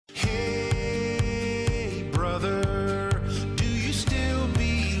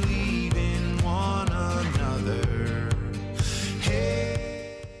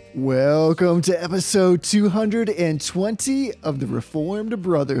Welcome to episode 220 of the Reformed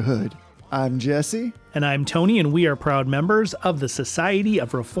Brotherhood. I'm Jesse. And I'm Tony, and we are proud members of the Society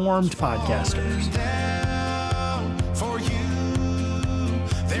of Reformed Podcasters.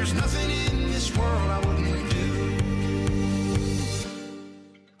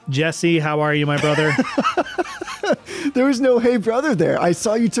 Jesse, how are you, my brother? There was no hey brother there. I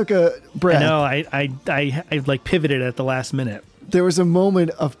saw you took a breath. No, I like pivoted at the last minute. There was a moment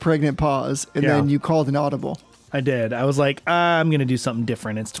of pregnant pause, and then you called an audible. I did. I was like, I'm going to do something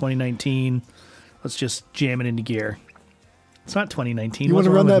different. It's 2019. Let's just jam it into gear. It's not 2019. You want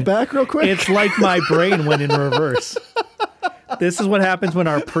to run that back real quick? It's like my brain went in reverse. This is what happens when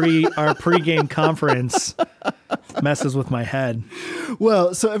our pre-game conference messes with my head.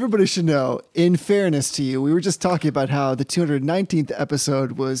 Well, so everybody should know, in fairness to you, we were just talking about how the 219th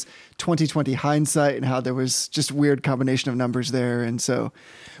episode was 2020 hindsight and how there was just weird combination of numbers there. And so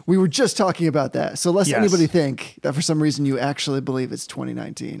we were just talking about that. So lest anybody think that for some reason you actually believe it's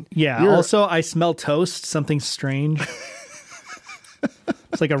 2019. Yeah. Also, I smell toast, something strange.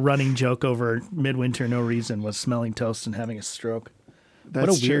 It's like a running joke over Midwinter No Reason was smelling toast and having a stroke.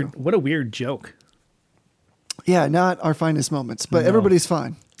 That's true. What a weird joke. Yeah, not our finest moments, but everybody's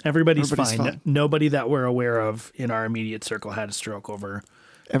fine. Everybody's fine. Nobody that we're aware of in our immediate circle had a stroke over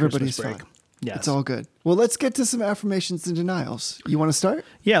Everybody's Christmas break. fine. Yes. It's all good. Well, let's get to some affirmations and denials. You want to start?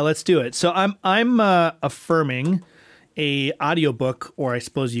 Yeah, let's do it. So I'm affirming a audiobook, or I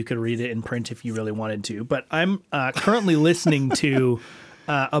suppose you could read it in print if you really wanted to, but I'm currently listening to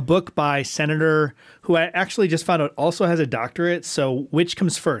a book by Senator, who I actually just found out also has a doctorate. So which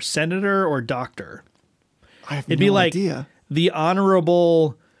comes first, senator or doctor? I have It'd be like idea. The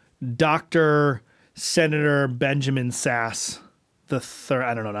Honorable Dr. Senator Benjamin Sass the third.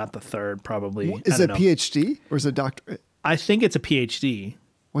 I don't know, not the third, probably. Is it a PhD or is it a doctorate? I think it's a PhD.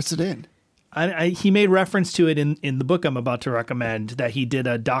 What's it in? He made reference to it in the book I'm about to recommend, that he did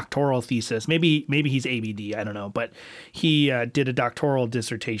a doctoral thesis. Maybe he's ABD, I don't know, but he did a doctoral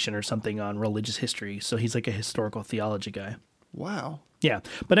dissertation or something on religious history. So he's like a historical theology guy. Wow. Yeah.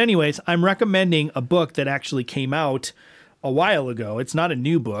 But anyways, I'm recommending a book that actually came out a while ago. It's not a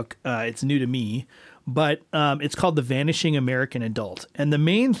new book. It's new to me, but it's called The Vanishing American Adult. And the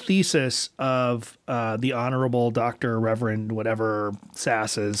main thesis of the Honorable Dr. Reverend whatever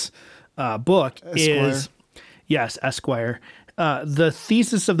Sass's book is, yes, Esquire. The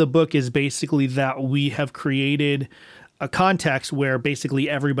thesis of the book is basically that we have created a context where basically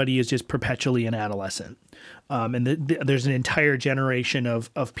everybody is just perpetually an adolescent. And there's an entire generation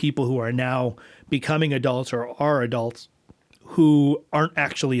of people who are now becoming adults or are adults who aren't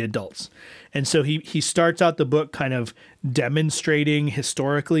actually adults. And so he starts out the book kind of demonstrating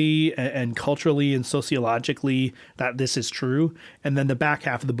historically and culturally and sociologically that this is true. And then the back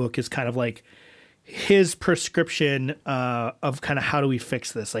half of the book is kind of like his prescription of kind of how do we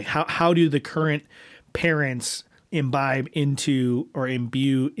fix this? Like how do the current parents imbibe into or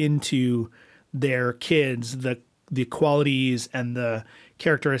imbue into their kids the qualities and the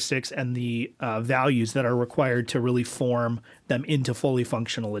characteristics and the values that are required to really form them into fully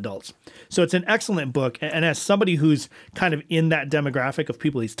functional adults. So it's an excellent book. And as somebody who's kind of in that demographic of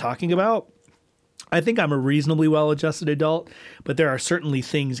people he's talking about, I think I'm a reasonably well-adjusted adult, but there are certainly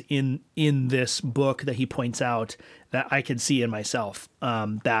things in this book that he points out that I can see in myself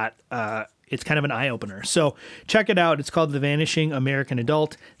that it's kind of an eye-opener. So check it out. It's called The Vanishing American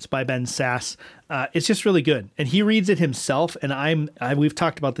Adult. It's by Ben Sass. It's just really good. And he reads it himself. And we've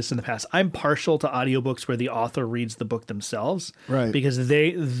talked about this in the past. I'm partial to audiobooks where the author reads the book themselves. Right. Because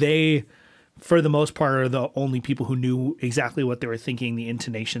they for the most part, are the only people who knew exactly what they were thinking. The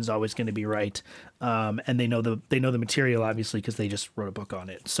intonation's always going to be right. And they know the material, obviously, because they just wrote a book on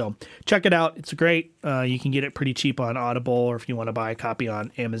it. So check it out. It's great. You can get it pretty cheap on Audible, or if you want to buy a copy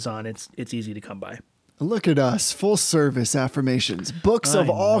on Amazon, it's easy to come by. Look at us, full service affirmations, books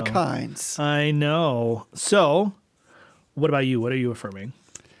of all kinds. I know. So what about you? What are you affirming?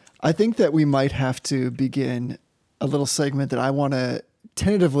 I think that we might have to begin a little segment that I want to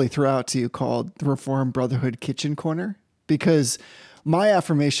tentatively throw out to you called the Reformed Brotherhood Kitchen Corner, because my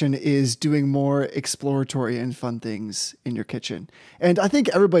affirmation is doing more exploratory and fun things in your kitchen. And I think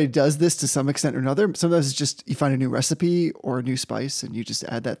everybody does this to some extent or another. Sometimes it's just you find a new recipe or a new spice and you just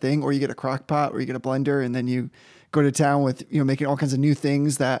add that thing, or you get a crock pot or you get a blender and then you go to town with, making all kinds of new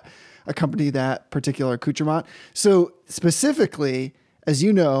things that accompany that particular accoutrement. So specifically, as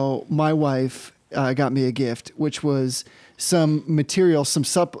you know, my wife got me a gift, which was some material, some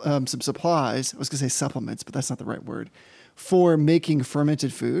supplies. I was going to say supplements, but that's not the right word, for making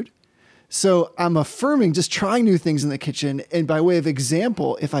fermented food. So I'm affirming just trying new things in the kitchen. And by way of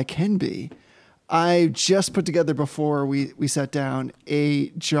example, if I can be, I just put together before we sat down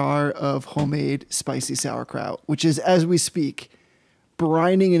a jar of homemade spicy sauerkraut, which is, as we speak,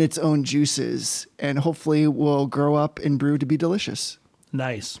 brining in its own juices and hopefully will grow up and brew to be delicious.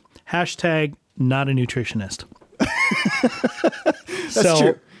 Nice. Hashtag not a nutritionist. That's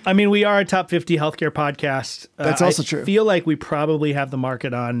true. I mean, we are a top 50 healthcare podcast. That's also true. I feel like we probably have the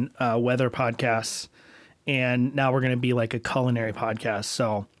market on weather podcasts, and now we're going to be like a culinary podcast.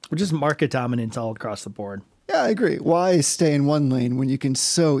 So we're just market dominant all across the board. Yeah, I agree. Why stay in one lane when you can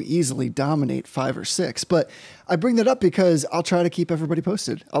so easily dominate 5 or 6? But I bring that up because I'll try to keep everybody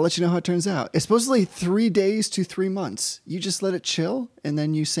posted. I'll let you know how it turns out. It's supposedly 3 days to 3 months. You just let it chill and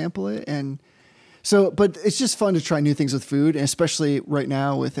then you sample it. And so, but it's just fun to try new things with food, and especially right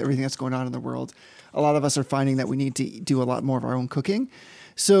now with everything that's going on in the world. A lot of us are finding that we need to do a lot more of our own cooking.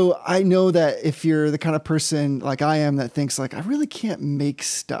 So I know that if you're the kind of person like I am that thinks like, I really can't make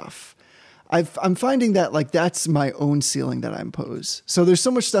stuff, I'm finding that like that's my own ceiling that I impose. So there's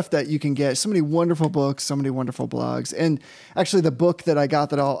so much stuff that you can get, so many wonderful books, so many wonderful blogs. And actually the book that I got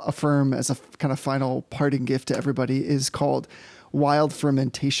that I'll affirm as a kind of final parting gift to everybody is called Wild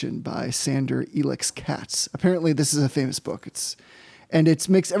Fermentation by Sander Elix Katz. Apparently this is a famous book. It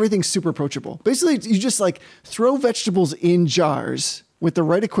makes everything super approachable. Basically you just like throw vegetables in jars with the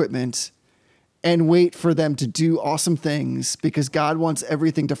right equipment and wait for them to do awesome things because God wants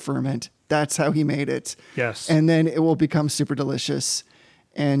everything to ferment. That's how he made it. Yes. And then it will become super delicious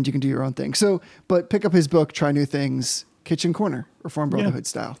and you can do your own thing. So, but pick up his book, Try New Things, Kitchen Corner, Reformed Brotherhood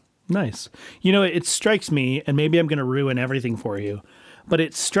style. Nice. You know, it strikes me, and maybe I'm going to ruin everything for you, but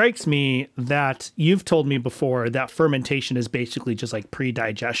it strikes me that you've told me before that fermentation is basically just like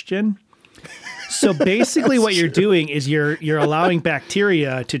pre-digestion. So basically what you're doing is you're allowing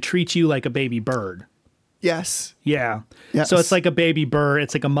bacteria to treat you like a baby bird. Yes. Yeah. Yes. So it's like a baby bird.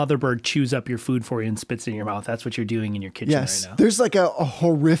 It's like a mother bird chews up your food for you and spits it in your mouth. That's what you're doing in your kitchen right now. There's like a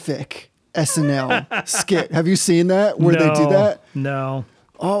horrific SNL skit. Have you seen that where they do that? No.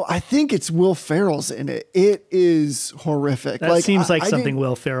 Oh, I think it's Will Ferrell's in it. It is horrific. That seems like something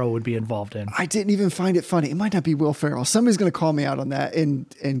Will Ferrell would be involved in. I didn't even find it funny. It might not be Will Ferrell. Somebody's going to call me out on that and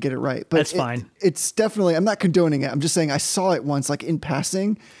get it right. But that's fine. It's definitely, I'm not condoning it. I'm just saying I saw it once like in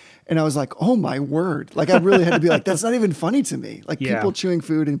passing and I was like, oh my word. Like I really had to be like, that's not even funny to me. Like people chewing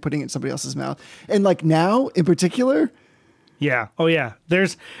food and putting it in somebody else's mouth. And like now in particular. Yeah. Oh yeah.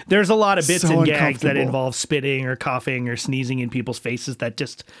 There's a lot of bits so and gags that involve spitting or coughing or sneezing in people's faces that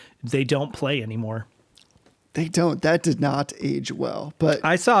just, they don't play anymore. They don't. That did not age well. But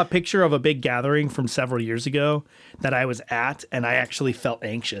I saw a picture of a big gathering from several years ago that I was at, and I actually felt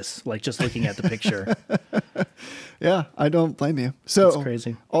anxious, like just looking at the picture. Yeah, I don't blame you. So that's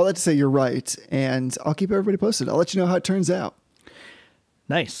crazy. All that to say, you're right, and I'll keep everybody posted. I'll let you know how it turns out.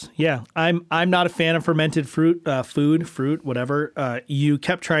 Nice. Yeah. I'm not a fan of fermented fruit, whatever. You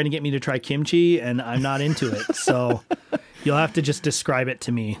kept trying to get me to try kimchi and I'm not into it. So you'll have to just describe it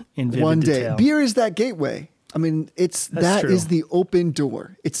to me in vivid detail. Beer is that gateway. I mean, that is the open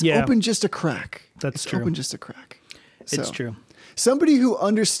door. It's open just a crack. That's true. Open just a crack. It's true. Somebody who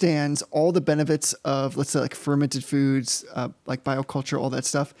understands all the benefits of, let's say, like fermented foods, like bioculture, all that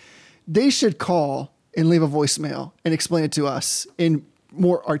stuff, they should call and leave a voicemail and explain it to us in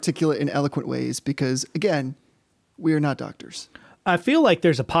more articulate and eloquent ways because, again, we are not doctors. I feel like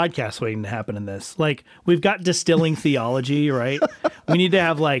there's a podcast waiting to happen in this. Like, we've got distilling theology, right? We need to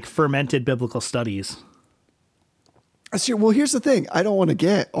have, like, fermented biblical studies. That's true. Well, here's the thing. I don't want to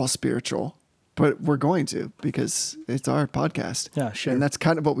get all spiritual, but we're going to because it's our podcast. Yeah, sure. And that's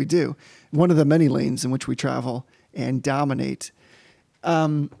kind of what we do. One of the many lanes in which we travel and dominate.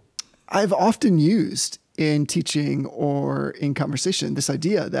 I've often used in teaching or in conversation this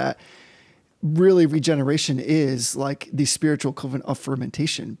idea that really regeneration is like the spiritual equivalent of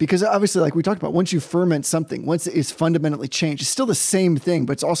fermentation. Because obviously, like we talked about, once you ferment something, once it is fundamentally changed, it's still the same thing,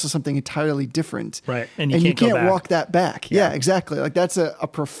 but it's also something entirely different. Right. And you can't walk that back. Yeah, exactly. Like that's a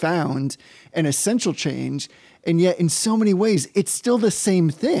profound and essential change. And yet in so many ways, it's still the same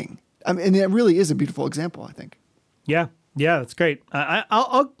thing. I mean, and that really is a beautiful example, I think. Yeah. Yeah, that's great.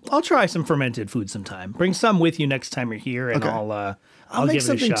 I'll try some fermented food sometime. Bring some with you next time you're here, and okay. I'll make give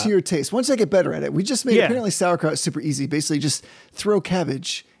something it a shot. to your taste. Once I get better at it, we just made apparently sauerkraut super easy. Basically, just throw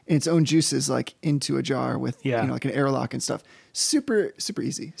cabbage and its own juices like into a jar with like an airlock and stuff. Super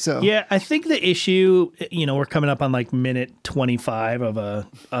easy. So yeah, I think the issue, we're coming up on like minute 25 of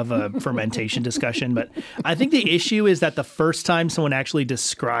a fermentation discussion, but I think the issue is that the first time someone actually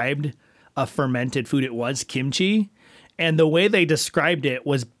described a fermented food, it was kimchi. And the way they described it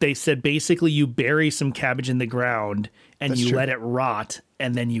was they said basically you bury some cabbage in the ground and That's you true. let it rot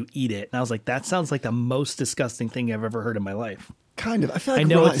and then you eat it. And I was like, that sounds like the most disgusting thing I've ever heard in my life. Kind of. I feel like I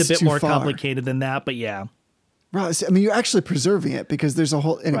know raw it's a is bit too more far. complicated than that, but yeah. Raw is, I mean, you're actually preserving it because there's a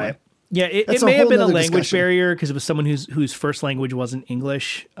whole anyway. Right. Yeah, it That's a may have whole been a nother language discussion. barrier because it was someone whose first language wasn't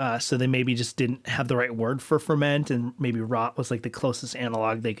English, so they maybe just didn't have the right word for ferment, and maybe rot was like the closest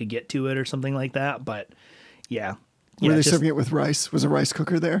analog they could get to it or something like that. But yeah, Were they just- serving it with rice? Was a rice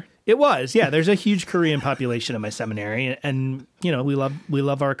cooker there? It was, yeah. There's a huge Korean population in my seminary, and you know we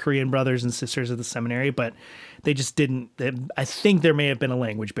love our Korean brothers and sisters at the seminary, but they just didn't. I think there may have been a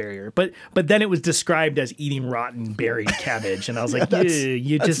language barrier, but then it was described as eating rotten buried cabbage, and I was like, that's-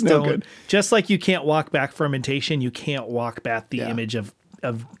 you that's just no don't. good. Just like you can't walk back fermentation, you can't walk back the Yeah. image of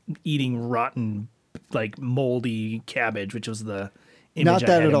eating rotten, like moldy cabbage, which was the image Not I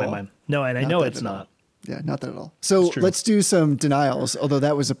that had at in my all. mind. No, and I Not know that it's at all. not. Yeah, not that at all. So true. let's do some denials, although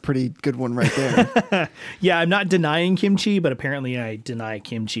that was a pretty good one right there. Yeah, I'm not denying kimchi, but apparently I deny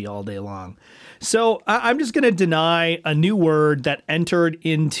kimchi all day long. So I'm just going to deny a new word that entered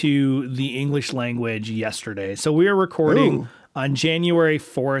into the English language yesterday. So we are recording Ooh. on January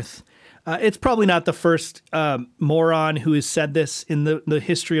 4th. It's probably not the first moron who has said this in the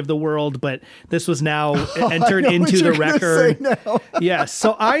history of the world, but this was now entered know what into the you're gonna record. say now. Yeah,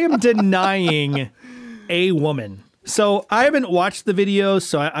 so I am denying a woman. So I haven't watched the video,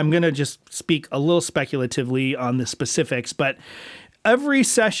 so I'm going to just speak a little speculatively on the specifics, but every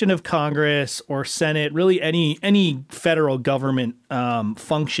session of Congress or Senate, really any federal government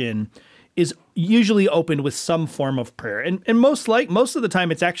function is usually opened with some form of prayer. And most of the time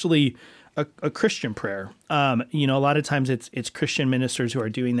it's actually a Christian prayer. You know, a lot of times it's Christian ministers who are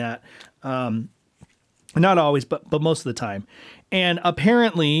doing that. Not always, but most of the time. And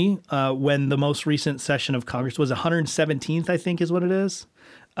apparently, when the most recent session of Congress was 117th, I think is what it is,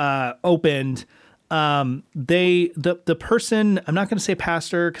 opened, the person, I'm not going to say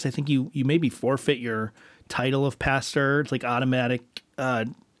pastor because I think you maybe forfeit your title of pastor. It's like automatic,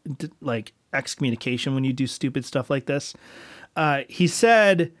 like excommunication when you do stupid stuff like this. He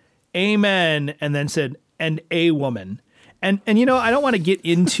said, "Amen," and then said, "and a woman." And you know, I don't want to get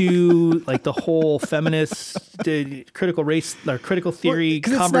into like the whole feminist critical race or critical theory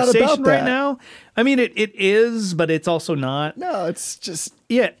 'cause it's not conversation about right that. now. I mean, it is, but it's also not. No, it's just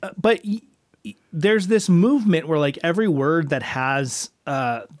Yeah, but there's this movement where like every word that has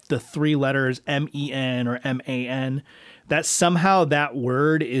the three letters MEN or MAN, that somehow that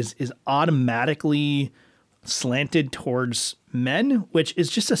word is automatically slanted towards men, which is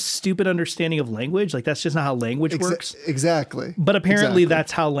just a stupid understanding of language. Like that's just not how language works. exactly. But apparently Exactly.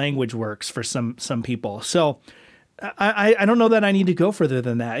 that's how language works for some people. So I don't know that I need to go further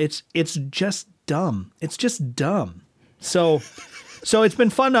than that. It's just dumb. It's just dumb. So it's been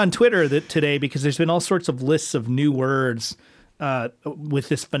fun on Twitter today because there's been all sorts of lists of new words with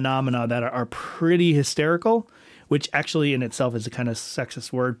this phenomena that are pretty hysterical, which actually in itself is a kind of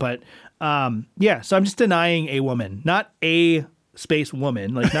sexist word. But yeah, so I'm just denying a woman, not a space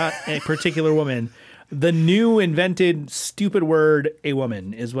woman, like not a particular woman. The new invented stupid word, a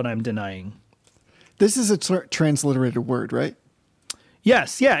woman, is what I'm denying. This is a transliterated word, right?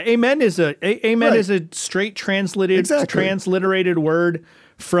 Yes, yeah. Amen is amen Right. is a straight transliterated Exactly. word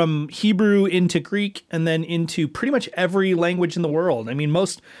from Hebrew into Greek and then into pretty much every language in the world. I mean,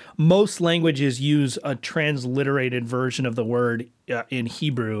 most languages use a transliterated version of the word in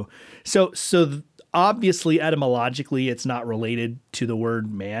Hebrew. So obviously, etymologically, it's not related to the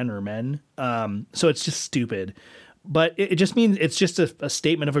word man or men. So it's just stupid. But it just means it's just a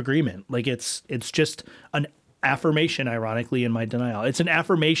statement of agreement. Like it's just an affirmation, ironically, in my denial. It's an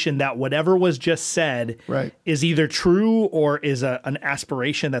affirmation that whatever was just said Right. is either true or is an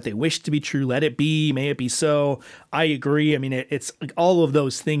aspiration that they wish to be true. Let it be, may it be so. I agree. I mean, it's like all of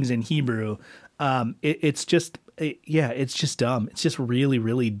those things in Hebrew. It's just dumb. It's just really,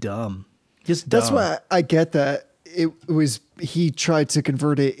 really dumb. Just dumb. That's why I get that. He tried to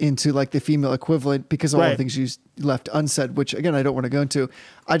convert it into like the female equivalent because all Right. the things you left unsaid, which again, I don't want to go into.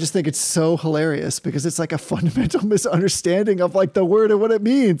 I just think it's so hilarious because it's like a fundamental misunderstanding of like the word and what it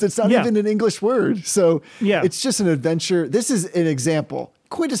means. It's not Yeah. even an English word. So Yeah. it's just an adventure. This is an example,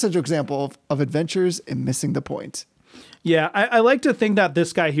 quintessential example of adventures and missing the point. Yeah, I like to think that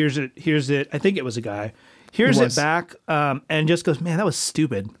this guy hears it. I think it was a guy. Hears It it was. back and just goes, man, that was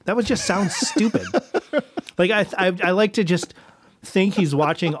stupid. That was just sounds stupid. Like I like to just think he's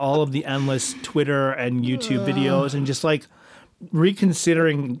watching all of the endless Twitter and YouTube videos and just like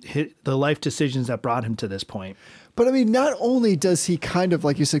reconsidering the life decisions that brought him to this point. But I mean, not only does he kind of,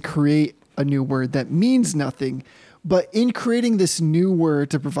 like you said, create a new word that means nothing, But in creating this new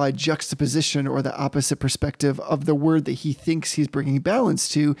word to provide juxtaposition or the opposite perspective of the word that he thinks he's bringing balance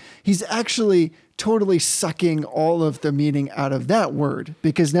to, he's actually totally sucking all of the meaning out of that word,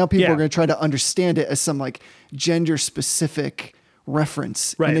 because now people are going to try to understand it as some like gender specific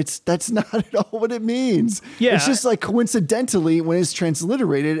reference. Right. And that's not at all what it means. Yeah. It's just like coincidentally, when it's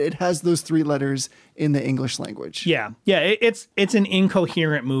transliterated, it has those 3 letters in the English language. Yeah. It's an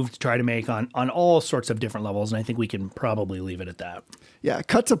incoherent move to try to make on all sorts of different levels. And I think we can probably leave it at that. Yeah.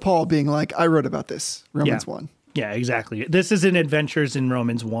 Cut to Paul being like, I wrote about this, Romans 1. Yeah, exactly. This is an Adventures in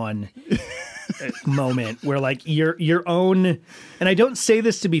Romans 1 moment where like your own, and I don't say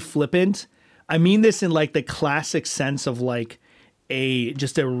this to be flippant. I mean this in like the classic sense of like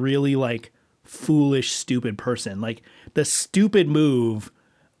just a really like foolish, stupid person. Like the stupid move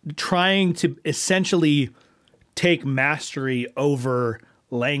trying to essentially take mastery over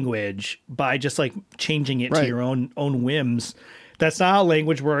language by just like changing it to your own whims. That's not how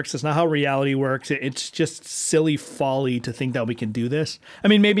language works. That's not how reality works. It's just silly folly to think that we can do this. I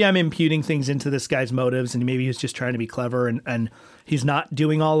mean, maybe I'm imputing things into this guy's motives, and maybe he's just trying to be clever, and he's not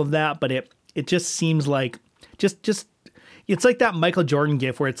doing all of that. But it just seems like just it's like that Michael Jordan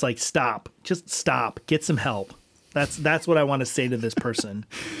gif where it's like, stop, just stop, get some help. That's what I want to say to this person.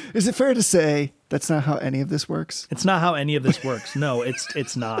 Is it fair to say that's not how any of this works? It's not how any of this works. No,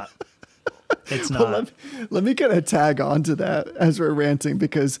 it's not. It's not. Well, let me kind of tag on to that as we're ranting,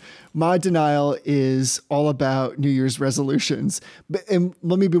 because my denial is all about New Year's resolutions. And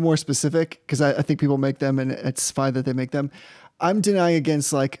let me be more specific, because I think people make them and it's fine that they make them. I'm denying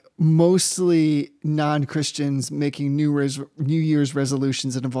against like mostly non-Christians making New Year's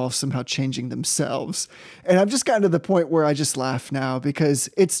resolutions that involve somehow changing themselves. And I've just gotten to the point where I just laugh now, because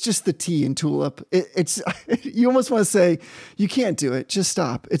it's just the tea in tulip. It's you almost want to say, you can't do it. Just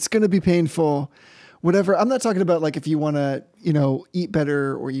stop. It's going to be painful. Whatever. I'm not talking about like if you want to, eat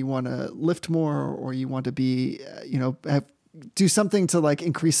better, or you want to lift more, or you want to be, do something to like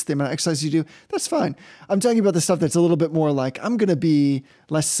increase the amount of exercise you do. That's fine. I'm talking about the stuff that's a little bit more like, I'm going to be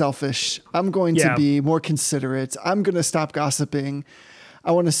less selfish. I'm going to be more considerate. I'm going to stop gossiping.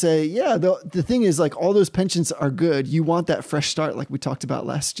 I want to say, the thing is like all those penchants are good. You want that fresh start. Like we talked about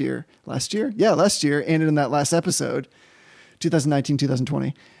last year. Yeah. Last year. And in that last episode, 2019,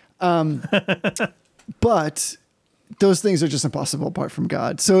 2020. But those things are just impossible apart from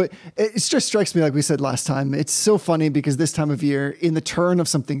God. So it just strikes me, like we said last time, it's so funny because this time of year, in the turn of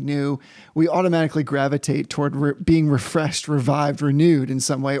something new, we automatically gravitate toward being refreshed, revived, renewed in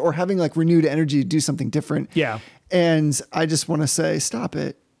some way, or having like renewed energy to do something different. Yeah. And I just want to say, stop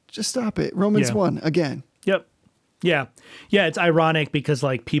it. Just stop it. Romans 1 again. Yep. Yeah. Yeah. It's ironic because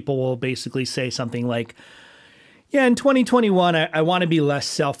like people will basically say something like, yeah, in 2021, I want to be less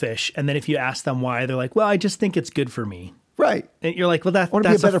selfish. And then if you ask them why, they're like, well, I just think it's good for me. Right. And you're like, well,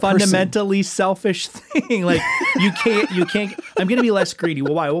 that's a fundamentally selfish thing. Like you can't, I'm going to be less greedy.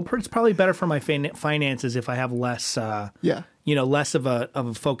 Well, why? Well, it's probably better for my finances if I have less, less of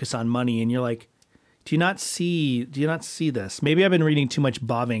a focus on money. And you're like, do you not see this? Maybe I've been reading too much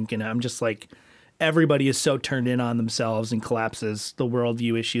Bavinck and I'm just like, everybody is so turned in on themselves and collapses. The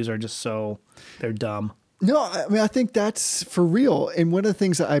worldview issues are just they're dumb. No, I mean, I think that's for real. And one of the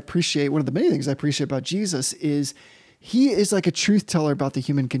things that I appreciate, one of the many things I appreciate about Jesus is he is like a truth teller about the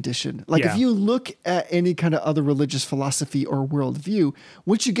human condition. Like if you look at any kind of other religious philosophy or worldview,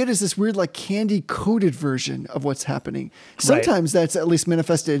 what you get is this weird, like candy coated version of what's happening. Sometimes that's at least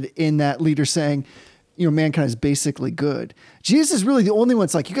manifested in that leader saying, mankind is basically good. Jesus is really the only one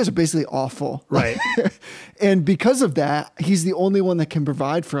that's like, you guys are basically awful. Right. And because of that, he's the only one that can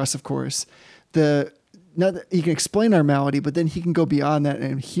provide for us, of course, not that he can explain our malady, but then he can go beyond that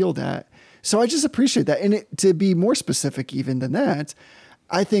and heal that. So I just appreciate that. And to be more specific even than that,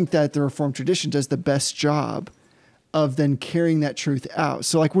 I think that the Reformed tradition does the best job of then carrying that truth out.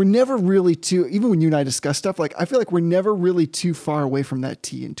 So like we're never really even when you and I discuss stuff, like I feel like we're never really too far away from that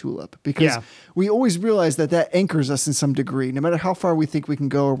tea and tulip, because we always realize that anchors us in some degree, no matter how far we think we can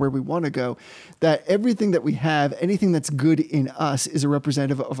go or where we want to go, that everything that we have, anything that's good in us is a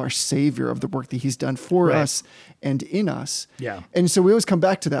representative of our Savior, of the work that he's done for us and in us. Yeah. And so we always come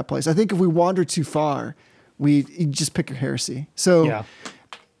back to that place. I think if we wander too far, you just pick your heresy. So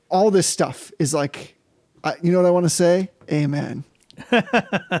all this stuff is like, you know what I want to say? Amen.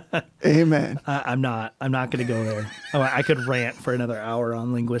 Amen. I'm not going to go there. I could rant for another hour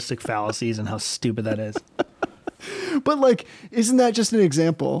on linguistic fallacies and how stupid that is. But like, isn't that just an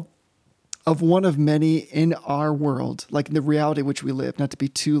example of one of many in our world, like in the reality in which we live, not to be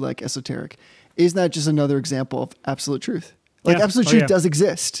too like esoteric? Isn't that just another example of absolute truth? Like Yeah. absolute Oh, truth yeah. does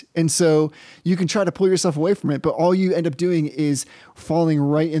exist. And so you can try to pull yourself away from it, but all you end up doing is falling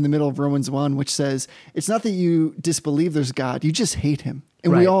right in the middle of Romans 1, which says it's not that you disbelieve there's God, you just hate him.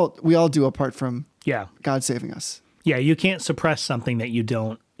 And Right. we all do apart from Yeah. God saving us. Yeah, you can't suppress something that you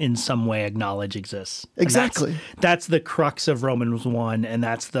don't in some way acknowledge exists. And Exactly. That's the crux of Romans 1, and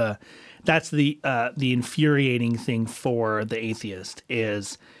that's the infuriating thing for the atheist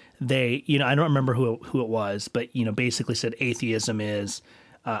is they, I don't remember who it was, but basically said atheism is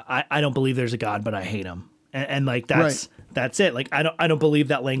I don't believe there's a God, but I hate him. And like that's it. Like I don't believe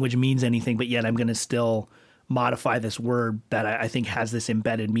that language means anything, but yet I'm going to still modify this word that I think has this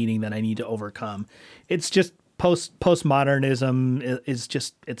embedded meaning that I need to overcome. It's just postmodernism is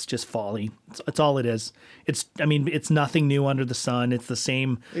just folly. It's all it is. It's nothing new under the sun. It's the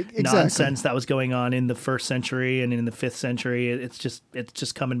same nonsense that was going on in the 1st century and in the 5th century. It's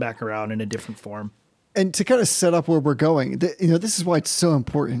just coming back around in a different form. And to kind of set up where we're going, this is why it's so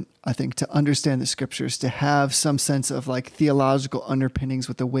important, I think, to understand the scriptures, to have some sense of like theological underpinnings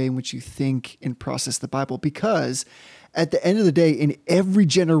with the way in which you think and process the Bible. Because at the end of the day, in every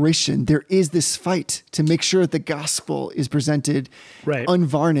generation, there is this fight to make sure that the gospel is presented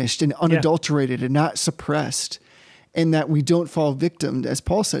unvarnished and unadulterated and not suppressed. And that we don't fall victim, as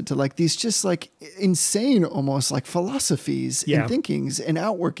Paul said, to like these just like insane, almost like philosophies and thinkings and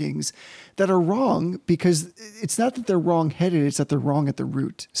outworkings that are wrong, because it's not that they're wrong-headed, it's that they're wrong at the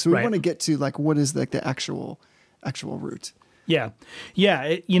root. So we want to get to like what is like the actual root. Yeah.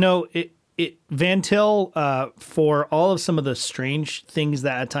 Yeah. Van Til, for all of some of the strange things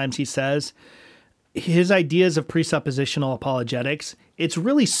that at times he says, his ideas of presuppositional apologetics, it's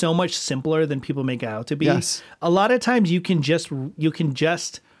really so much simpler than people make it out to be. Yes. A lot of times you can just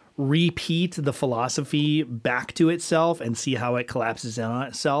repeat the philosophy back to itself and see how it collapses in on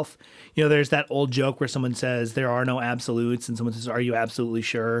itself. There's that old joke where someone says there are no absolutes and someone says, are you absolutely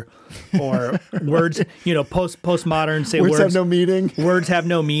sure? Or words, postmodern say words have no meaning. Words have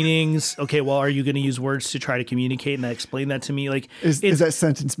no meanings. Okay, well, are you going to use words to try to communicate and explain that to me? Like, is that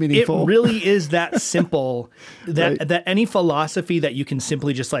sentence meaningful? It really is that simple that any philosophy that you can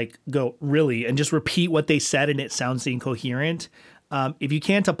simply just like go really and just repeat what they said and it sounds incoherent. If you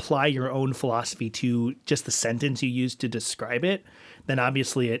can't apply your own philosophy to just the sentence you use to describe it, then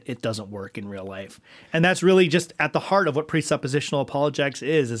obviously it doesn't work in real life. And that's really just at the heart of what presuppositional apologetics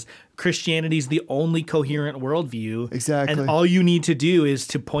is Christianity's the only coherent worldview. Exactly. And all you need to do is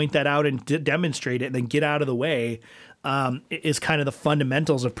to point that out and demonstrate it and then get out of the way is kind of the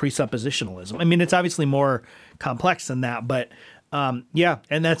fundamentals of presuppositionalism. I mean, it's obviously more complex than that, but and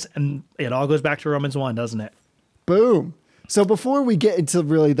it all goes back to Romans 1, doesn't it? Boom. So before we get into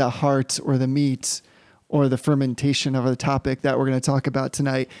really the heart or the meat or the fermentation of the topic that we're going to talk about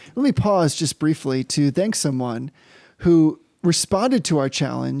tonight, let me pause just briefly to thank someone who responded to our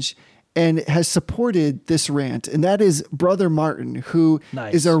challenge and has supported this rant. And that is Brother Martin, who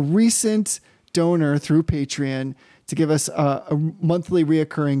is a recent donor through Patreon to give us a monthly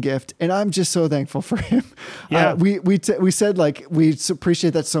reoccurring gift. And I'm just so thankful for him. Yeah. We said like, we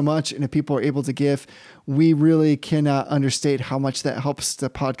appreciate that so much. And if people are able to give, we really cannot understate how much that helps the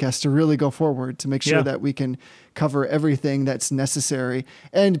podcast to really go forward, to make sure that we can cover everything that's necessary.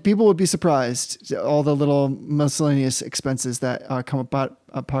 And people would be surprised, all the little miscellaneous expenses that come about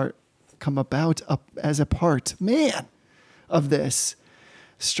as a part, man, of this.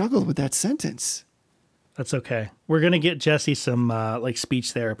 Struggled with that sentence. That's okay. We're gonna get Jesse some like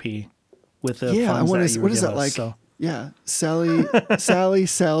speech therapy with the funds what that you is that like? So. Yeah, Sally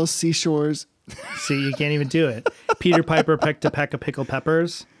sells seashores. See, you can't even do it. Peter Piper picked a peck of pickled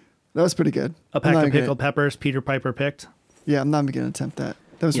peppers. That was pretty good. A peck of pickled peppers. Peter Piper picked. Yeah, I'm not even gonna attempt that.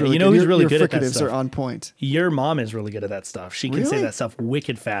 That was really you know good. who's really good at that fricatives stuff? are on point. Your mom is really good at that stuff. She can say Really? that stuff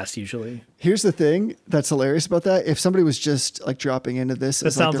wicked fast usually. Here's the thing that's hilarious about that. If somebody was just like dropping into this,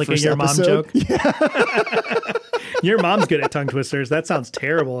 That sounds like a your mom joke. Yeah. Your mom's good at tongue twisters. That sounds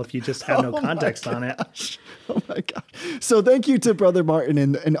terrible if you just had no context on it. Oh my God. So thank you to Brother Martin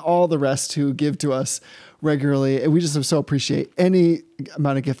and all the rest who give to us regularly. And we just so appreciate any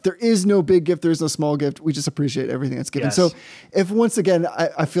amount of gift. There is no big gift. There is no small gift. We just appreciate everything that's given. Yes. So if once again,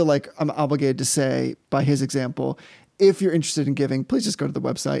 I feel like I'm obligated to say by his example, if you're interested in giving, please just go to the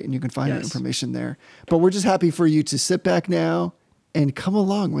website and you can find your information there. But we're just happy for you to sit back now and come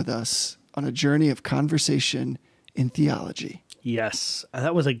along with us on a journey of conversation in theology. Yes.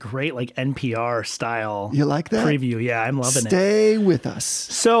 That was a great like NPR style You like that? preview. Yeah, I'm loving it. Stay with us.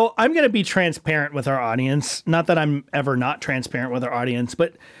 So I'm going to be transparent with our audience. Not that I'm ever not transparent with our audience,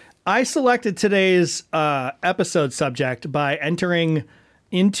 but I selected today's episode subject by entering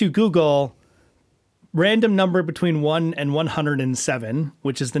into Google random number between 1 and 107,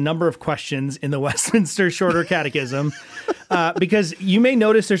 which is the number of questions in the Westminster Shorter Catechism. Because you may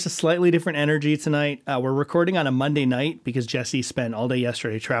notice there's a slightly different energy tonight. We're recording on a Monday night because Jesse spent all day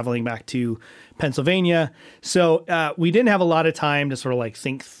yesterday traveling back to Pennsylvania. So we didn't have a lot of time to sort of like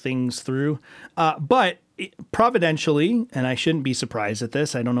think things through. But providentially, and I shouldn't be surprised at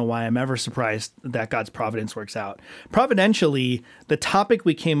this, I don't know why I'm ever surprised that God's providence works out. Providentially, the topic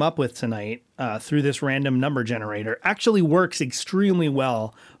we came up with tonight through this random number generator actually works extremely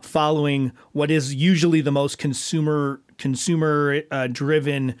well following what is usually the most consumer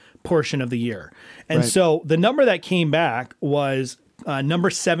driven portion of the year. And Right. so the number that came back was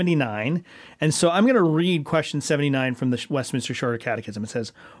number 79. And so I'm going to read question 79 from the Westminster Shorter Catechism. It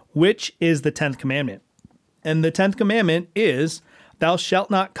says, which is the 10th commandment? And the 10th commandment is, thou shalt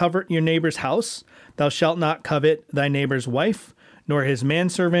not covet your neighbor's house. Thou shalt not covet thy neighbor's wife, nor his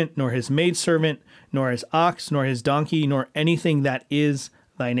manservant, nor his maidservant, nor his ox, nor his donkey, nor anything that is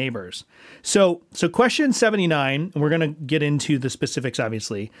thy neighbor's. So question 79, and we're going to get into the specifics,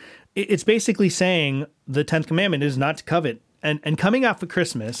 obviously. It's basically saying the 10th commandment is not to covet. And coming off of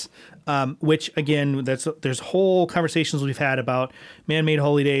Christmas, which again, there's whole conversations we've had about man-made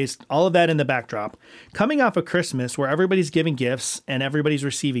holy days, all of that in the backdrop. Coming off of Christmas, where everybody's giving gifts and everybody's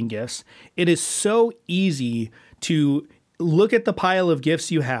receiving gifts, it is so easy to look at the pile of gifts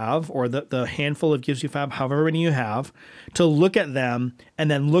you have, or the handful of gifts you have, however many you have, to look at them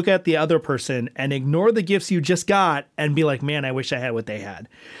and then look at the other person and ignore the gifts you just got and be like, man, I wish I had what they had.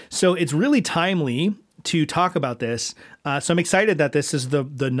 So it's really timely to talk about this. So I'm excited that this is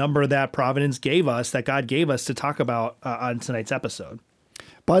the number that Providence gave us, that God gave us to talk about on tonight's episode.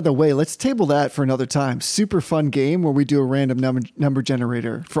 By the way, let's table that for another time. Super fun game where we do a random number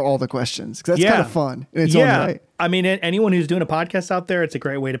generator for all the questions. 'Cause that's kind of fun in its own right. I mean, anyone who's doing a podcast out there, it's a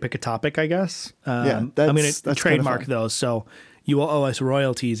great way to pick a topic, I guess. I'm going to trademark those. So you will owe us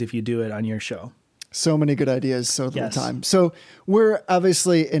royalties if you do it on your show. So many good ideas, so little time. So we're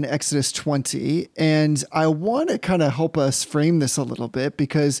obviously in Exodus 20, and I want to kind of help us frame this a little bit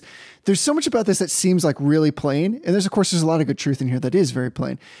because there's so much about this that seems like really plain. And there's a lot of good truth in here that is very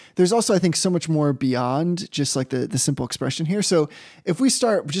plain. There's also, I think, so much more beyond just like the simple expression here. So if we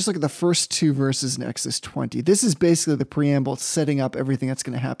start, just look at the first two verses in Exodus 20, this is basically the preamble setting up everything that's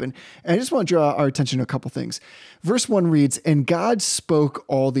going to happen. And I just want to draw our attention to a couple things. Verse 1 reads, and God spoke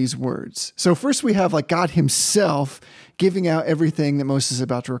all these words. So first we have like God himself giving out everything that Moses is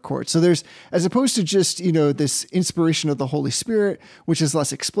about to record. So there's, as opposed to just, this inspiration of the Holy Spirit, which is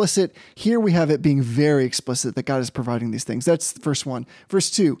less explicit, here we have it being very explicit that God is providing these things. That's verse 1.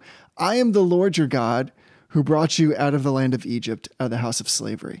 Verse 2, I am the Lord your God who brought you out of the land of Egypt, out of the house of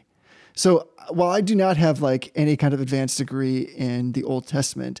slavery. So while I do not have like any kind of advanced degree in the Old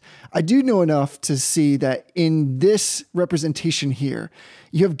Testament, I do know enough to see that in this representation here,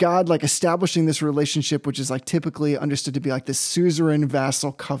 you have God like establishing this relationship, which is like typically understood to be like this suzerain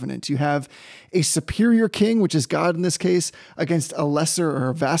vassal covenant. You have a superior king, which is God in this case, against a lesser or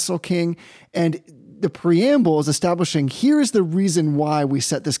a vassal king. And the preamble is establishing, here is the reason why we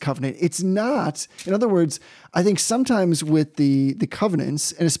set this covenant. It's not, in other words, I think sometimes with the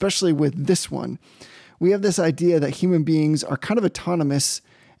covenants, and especially with this one, we have this idea that human beings are kind of autonomous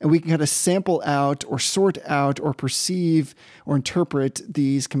and we can kind of sample out or sort out or perceive or interpret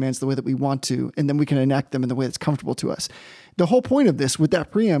these commands the way that we want to, and then we can enact them in the way that's comfortable to us. The whole point of this with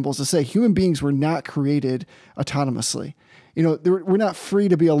that preamble is to say human beings were not created autonomously. We're not free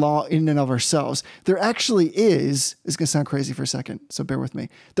to be a law in and of ourselves. There actually is, it's going to sound crazy for a second, so bear with me.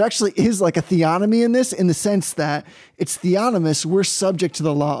 There actually is like a theonomy in this, in the sense that it's theonomous. We're subject to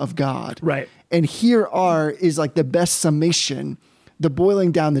the law of God. Right. And here is like the best summation, the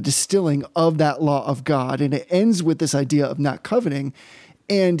boiling down, the distilling of that law of God. And it ends with this idea of not coveting.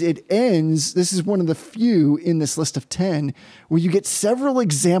 And it ends, this is one of the few in this list of 10 where you get several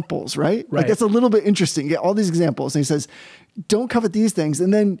examples, right? Like that's a little bit interesting. You get all these examples. And he says, don't covet these things.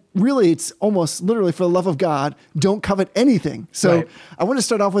 And then really it's almost literally for the love of God, don't covet anything. So I want to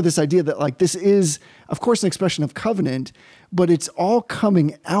start off with this idea that like this is, of course, an expression of covenant, but it's all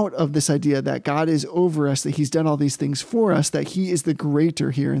coming out of this idea that God is over us, that he's done all these things for us, that he is the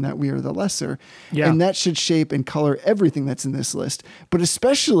greater here and that we are the lesser. Yeah. And that should shape and color everything that's in this list, but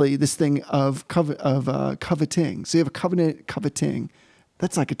especially this thing of coveting. So you have a covenant, coveting.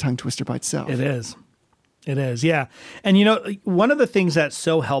 That's like a tongue twister by itself. It is. Yeah. And one of the things that's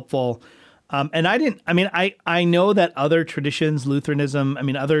so helpful And I know that other traditions, Lutheranism,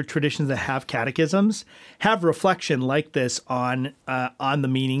 other traditions that have catechisms have reflection like this on the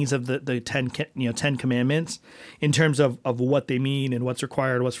meanings of the 10 commandments in terms of what they mean and what's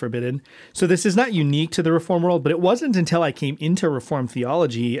required, what's forbidden. So this is not unique to the Reformed world, but it wasn't until I came into Reformed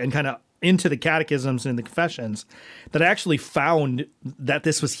theology and kind of into the catechisms and the confessions that I actually found that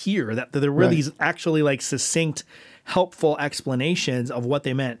this was here, that there were these actually like succinct, helpful explanations of what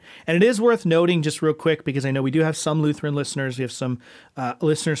they meant. And it is worth noting just real quick, because I know we do have some Lutheran listeners. We have some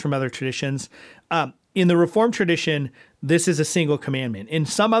listeners from other traditions. In the Reformed tradition, this is a single commandment. In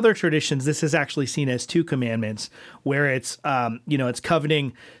some other traditions, this is actually seen as 2 commandments, where it's it's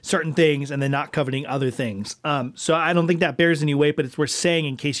coveting certain things and then not coveting other things. So I don't think that bears any weight, but it's worth saying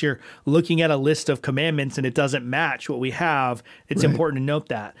in case you're looking at a list of commandments and it doesn't match what we have. It's important to note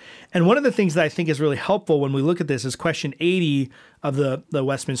that. And one of the things that I think is really helpful when we look at this is question 80 of the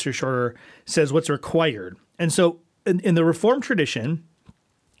Westminster Shorter says what's required. And so in the Reformed tradition,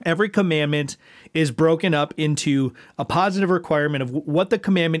 every commandment is broken up into a positive requirement of what the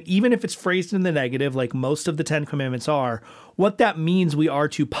commandment, even if it's phrased in the negative, like most of the 10 commandments are, what that means we are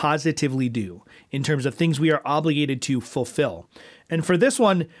to positively do in terms of things we are obligated to fulfill. And for this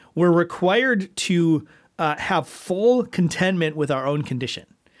one, we're required to have full contentment with our own condition.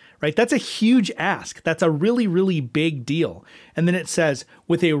 Right? That's a huge ask. That's a really, really big deal. And then it says,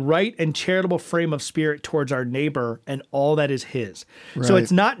 with a right and charitable frame of spirit towards our neighbor and all that is his. Right. So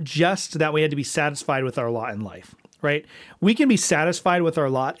it's not just that we had to be satisfied with our lot in life, right? We can be satisfied with our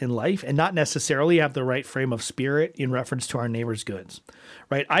lot in life and not necessarily have the right frame of spirit in reference to our neighbor's goods,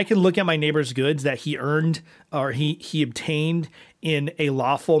 right? I can look at my neighbor's goods that he earned or he obtained in a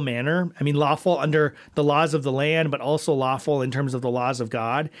lawful manner. I mean, lawful under the laws of the land, but also lawful in terms of the laws of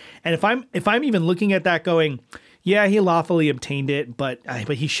God. And if I'm even looking at that going, yeah, he lawfully obtained it, but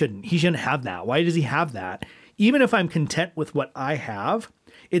he shouldn't have that. Why does he have that? Even if I'm content with what I have,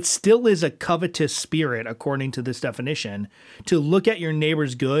 it still is a covetous spirit, according to this definition, to look at your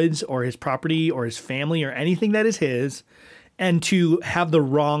neighbor's goods or his property or his family or anything that is his, and to have the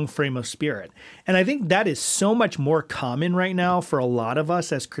wrong frame of spirit. And I think that is so much more common right now for a lot of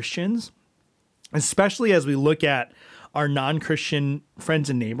us as Christians, especially as we look at our non-Christian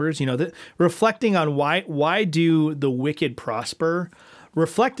friends and neighbors, reflecting on why do the wicked prosper?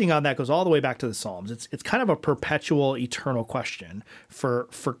 Reflecting on that goes all the way back to the Psalms. It's kind of a perpetual, eternal question for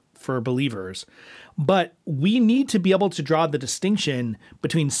believers. But we need to be able to draw the distinction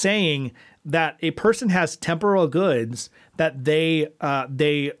between saying that a person has temporal goods that they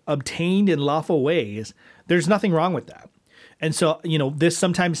obtained in lawful ways. There's nothing wrong with that. And so, this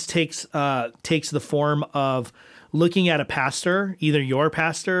sometimes takes the form of looking at a pastor, either your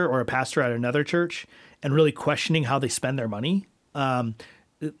pastor or a pastor at another church, and really questioning how they spend their money.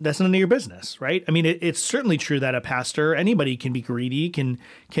 That's none of your business, right? I mean, it's certainly true that a pastor, anybody can be greedy, can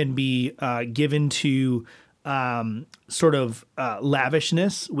be given to sort of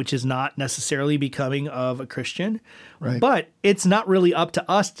lavishness, which is not necessarily becoming of a Christian. Right. But it's not really up to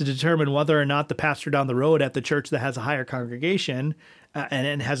us to determine whether or not the pastor down the road at the church that has a higher congregation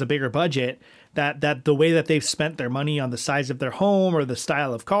and has a bigger budget, that the way that they've spent their money on the size of their home or the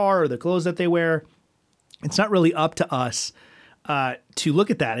style of car or the clothes that they wear, it's not really up to us to look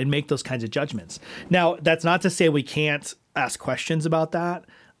at that and make those kinds of judgments. Now, that's not to say we can't ask questions about that.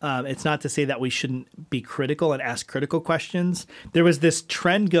 It's not to say that we shouldn't be critical and ask critical questions. There was this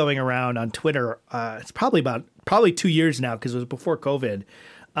trend going around on Twitter. It's probably 2 years now, because it was before COVID,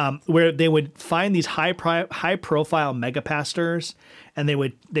 where they would find these high profile mega pastors, and they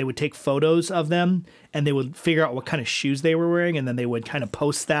would take photos of them, and they would figure out what kind of shoes they were wearing, and then they would kind of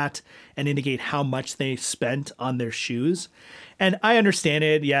post that and indicate how much they spent on their shoes. And I understand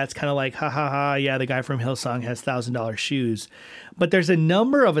it. Yeah, it's kind of like, yeah, the guy from Hillsong has $1,000 shoes. But there's a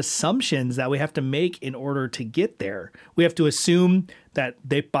number of assumptions that we have to make in order to get there. We have to assume that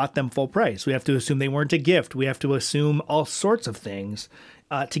they bought them full price. We have to assume they weren't a gift. We have to assume all sorts of things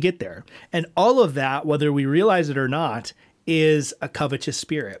to get there. And all of that, whether we realize it or not, is a covetous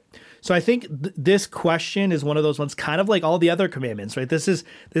spirit. So I think this question is one of those ones, kind of like all the other commandments, right? This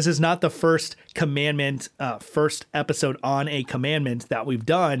is not the first commandment, first episode on a commandment that we've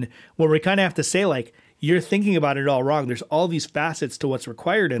done, where we kind of have to say, like, you're thinking about it all wrong. There's all these facets to what's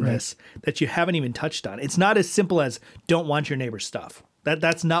required in this that you haven't even touched on. It's not as simple as don't want your neighbor's stuff.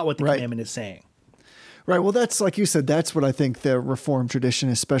 That's not what the commandment is saying. Right. Well, that's, like you said, that's what I think the Reformed tradition,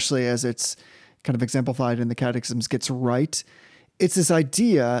 especially as it's kind of exemplified in the catechisms, gets right, it's this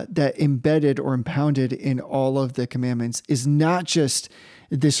idea that embedded or impounded in all of the commandments is not just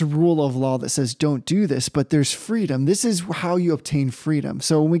this rule of law that says don't do this, but there's freedom. This is how you obtain freedom.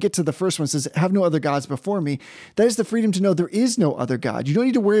 So when we get to the first one, it says, have no other gods before me. That is the freedom to know there is no other God. You don't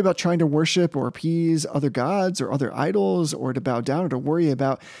need to worry about trying to worship or appease other gods or other idols, or to bow down or to worry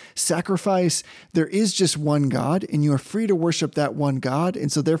about sacrifice. There is just one God, and you are free to worship that one God.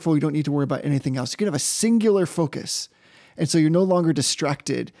 And so therefore you don't need to worry about anything else. You can have a singular focus. And so you're no longer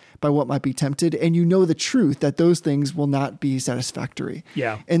distracted by what might be tempted, and you know the truth that those things will not be satisfactory.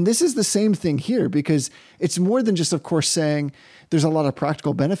 Yeah. And this is the same thing here, because it's more than just, of course, saying there's a lot of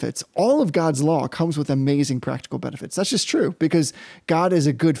practical benefits. All of God's law comes with amazing practical benefits. That's just true, because God is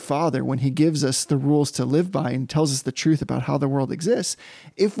a good father when he gives us the rules to live by and tells us the truth about how the world exists.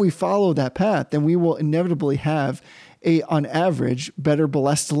 If we follow that path, then we will inevitably have on average, better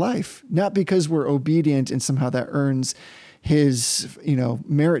blessed life, not because we're obedient and somehow that earns his,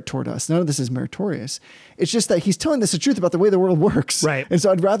 merit toward us. None of this is meritorious. It's just that he's telling us the truth about the way the world works. Right. And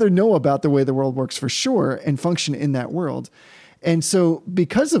so I'd rather know about the way the world works for sure and function in that world. And so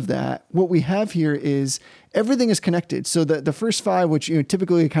because of that, what we have here is everything is connected. So the first five, which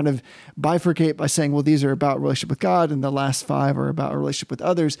typically kind of bifurcate by saying, well, these are about relationship with God, and the last five are about a relationship with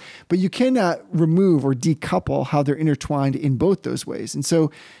others, but you cannot remove or decouple how they're intertwined in both those ways. And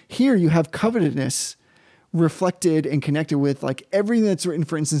so here you have covetousness reflected and connected with like everything that's written,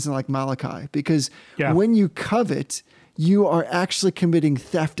 for instance, in like Malachi, because when you covet, you are actually committing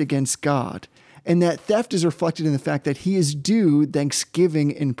theft against God. And that theft is reflected in the fact that he is due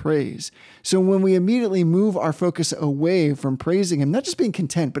thanksgiving and praise. So when we immediately move our focus away from praising him, not just being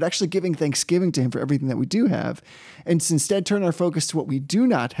content, but actually giving thanksgiving to him for everything that we do have, and instead turn our focus to what we do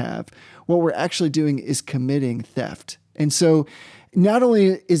not have, what we're actually doing is committing theft. And so not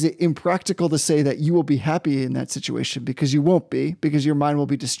only is it impractical to say that you will be happy in that situation, because you won't be, because your mind will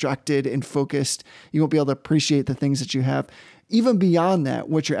be distracted and focused. You won't be able to appreciate the things that you have. Even beyond that,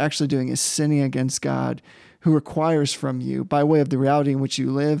 what you're actually doing is sinning against God, who requires from you, by way of the reality in which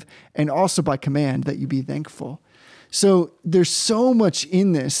you live, and also by command, that you be thankful. So there's so much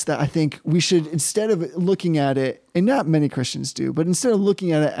in this that I think we should, instead of looking at it, and not many Christians do, but instead of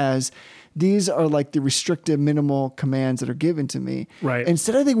looking at it as these are like the restrictive minimal commands that are given to me. Right.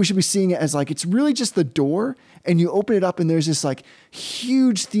 Instead, I think we should be seeing it as like, it's really just the door, and you open it up and there's this like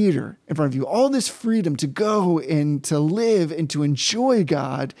huge theater in front of you, all this freedom to go and to live and to enjoy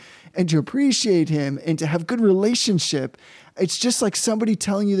God and to appreciate him and to have good relationship. It's just like somebody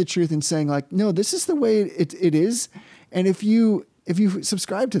telling you the truth and saying like, no, this is the way it is. And if you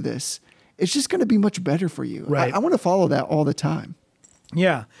subscribe to this, it's just going to be much better for you. Right. I want to follow that all the time.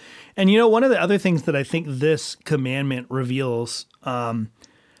 Yeah. And one of the other things that I think this commandment reveals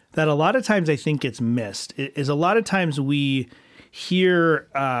that a lot of times I think gets missed is a lot of times we hear,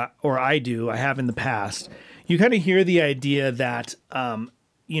 or I have in the past, you kind of hear the idea that,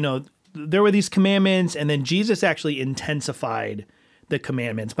 there were these commandments, and then Jesus actually intensified the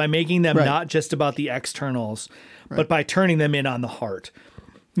commandments by making them not just about the externals, but by turning them in on the heart.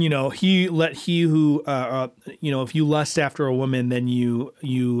 If you lust after a woman, then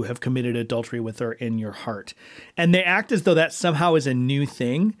you have committed adultery with her in your heart. And they act as though that somehow is a new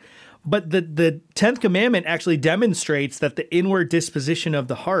thing. But the 10th commandment actually demonstrates that the inward disposition of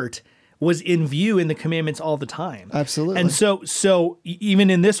the heart was in view in the commandments all the time. Absolutely. And so even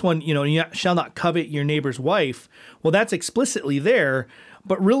in this one, you shall not covet your neighbor's wife. Well, that's explicitly there.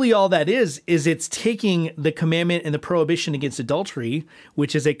 But really all that is it's taking the commandment and the prohibition against adultery,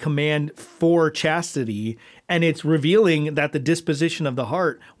 which is a command for chastity, and it's revealing that the disposition of the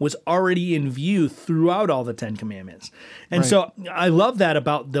heart was already in view throughout all the 10 commandments. And so I love that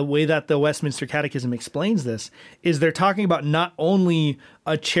about the way that the Westminster Catechism explains this, is they're talking about not only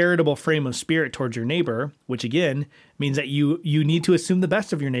a charitable frame of spirit towards your neighbor, which again means that you need to assume the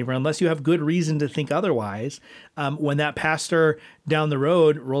best of your neighbor unless you have good reason to think otherwise. When that pastor down the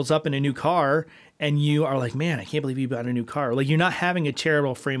road rolls up in a new car and you are like, man, I can't believe you bought a new car. Like, you're not having a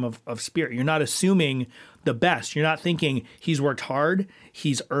charitable frame of spirit. You're not assuming the best. You're not thinking he's worked hard,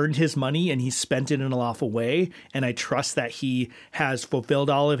 he's earned his money, and he's spent it in a lawful way. And I trust that he has fulfilled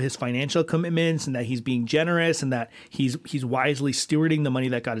all of his financial commitments and that he's being generous and that he's wisely stewarding the money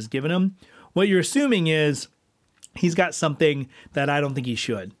that God has given him. What you're assuming is he's got something that I don't think he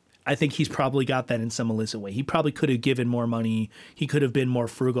should. I think he's probably got that in some illicit way. He probably could have given more money. He could have been more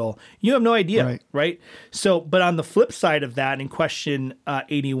frugal. You have no idea, right? So, but on the flip side of that, in question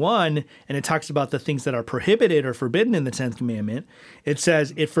 81, and it talks about the things that are prohibited or forbidden in the 10th commandment, it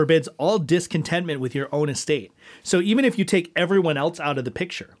says it forbids all discontentment with your own estate. So even if you take everyone else out of the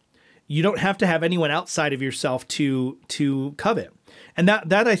picture, you don't have to have anyone outside of yourself to covet. And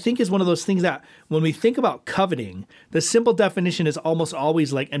that I think is one of those things that when we think about coveting, the simple definition is almost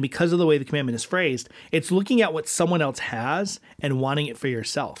always like, and because of the way the commandment is phrased, it's looking at what someone else has and wanting it for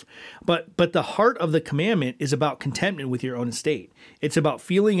yourself. But the heart of the commandment is about contentment with your own estate. It's about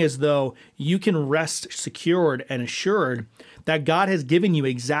feeling as though you can rest secured and assured that God has given you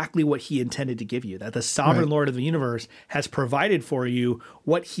exactly what he intended to give you, that the sovereign Lord of the universe has provided for you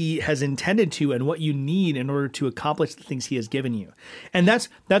what he has intended to and what you need in order to accomplish the things he has given you. And that's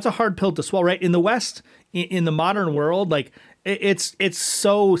a hard pill to swallow, right? In the West, in the modern world, like it's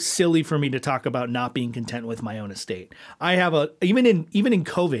so silly for me to talk about not being content with my own estate. I have even in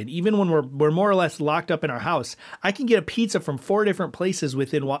COVID, even when we're more or less locked up in our house, I can get a pizza from 4 different places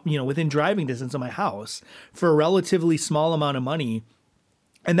within driving distance of my house for a relatively small amount of money.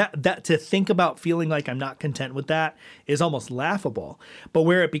 And that to think about feeling like I'm not content with that is almost laughable. But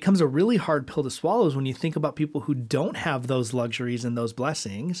where it becomes a really hard pill to swallow is when you think about people who don't have those luxuries and those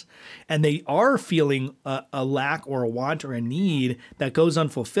blessings, and they are feeling a lack or a want or a need that goes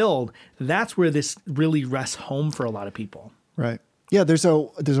unfulfilled. That's where this really rests home for a lot of people. Right. Yeah. There's a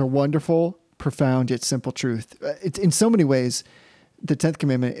wonderful, profound yet simple truth. It's in so many ways. The 10th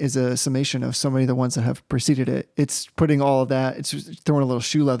commandment is a summation of so many of the ones that have preceded it. It's putting all of that, it's throwing a little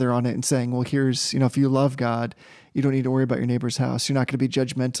shoe leather on it and saying, well, here's, if you love God, you don't need to worry about your neighbor's house. You're not going to be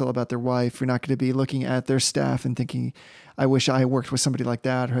judgmental about their wife. You're not going to be looking at their staff and thinking, I wish I worked with somebody like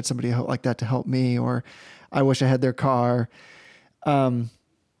that or had somebody like that to help me, or I wish I had their car.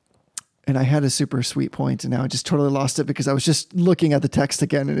 And I had a super sweet point, and now I just totally lost it because I was just looking at the text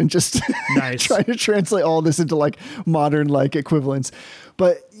again and just nice. trying to translate all this into like modern like equivalents.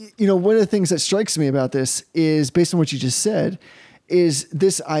 But, one of the things that strikes me about this is, based on what you just said, is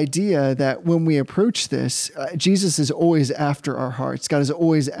this idea that when we approach this, Jesus is always after our hearts. God is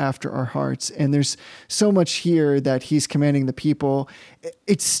always after our hearts. And there's so much here that he's commanding the people.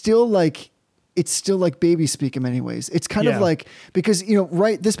 It's still like baby speak in many ways. It's kind of like, because,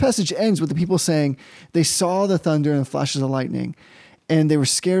 this passage ends with the people saying they saw the thunder and the flashes of lightning and they were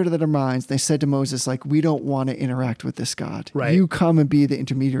scared out of their minds. They said to Moses, like, we don't want to interact with this God. Right. You come and be the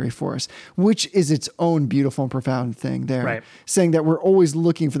intermediary for us, which is its own beautiful and profound thing there. Right. Saying that we're always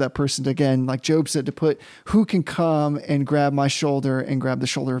looking for that person to, again, like Job said, to put who can come and grab my shoulder and grab the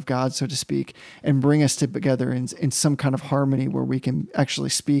shoulder of God, so to speak, and bring us together in some kind of harmony where we can actually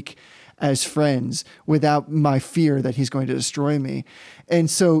speak as friends without my fear that he's going to destroy me. And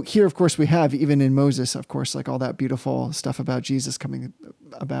so here, of course, we have, even in Moses, of course, like all that beautiful stuff about Jesus coming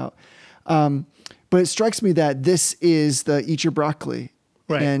about. But it strikes me that this is the eat your broccoli.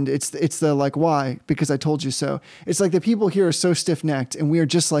 Right. And it's the like, why? Because I told you so. It's like the people here are so stiff-necked and we are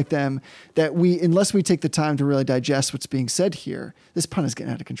just like them that unless we take the time to really digest what's being said here, this pun is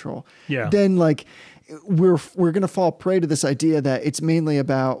getting out of control. Yeah. Then like, we're going to fall prey to this idea that it's mainly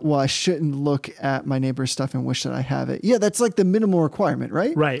about, well, I shouldn't look at my neighbor's stuff and wish that I have it. Yeah, that's like the minimal requirement,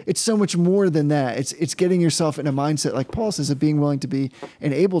 right? Right. It's so much more than that. It's getting yourself in a mindset, like Paul says, of being willing to be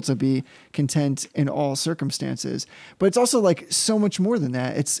and able to be content in all circumstances. But it's also like so much more than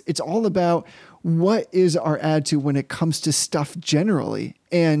that. It's all about what is our attitude when it comes to stuff generally.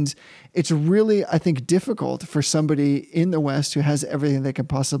 And it's really, I think, difficult for somebody in the West who has everything they could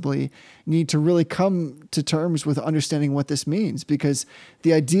possibly need to really come to terms with understanding what this means. Because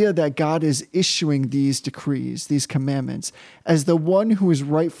the idea that God is issuing these decrees, these commandments, as the one who is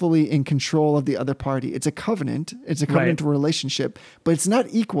rightfully in control of the other party, it's a covenant. It's a covenant relationship, but it's not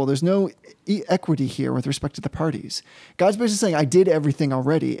equal. There's no equity here with respect to the parties. God's basically saying, I did everything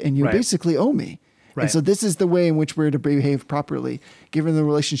already, and you basically owe me. Right. And so this is the way in which we're to behave properly, given the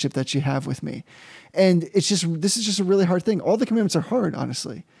relationship that you have with me. And this is just a really hard thing. All the commandments are hard,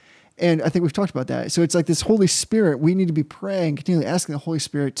 honestly. And I think we've talked about that. So it's like this Holy Spirit, we need to be praying, continually asking the Holy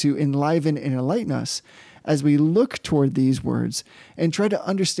Spirit to enliven and enlighten us as we look toward these words and try to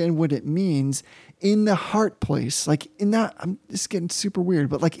understand what it means in the heart place, like in that, this is getting super weird,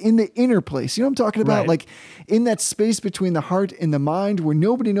 but like in the inner place, you know what I'm talking about? Right. Like in that space between the heart and the mind where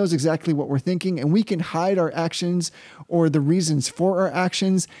nobody knows exactly what we're thinking and we can hide our actions or the reasons for our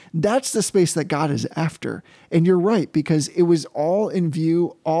actions. That's the space that God is after. And you're right, because it was all in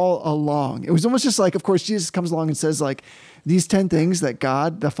view all along. It was almost just like, of course, Jesus comes along and says like, these 10 things that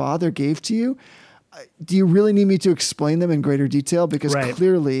God, the Father, gave to you, do you really need me to explain them in greater detail? Because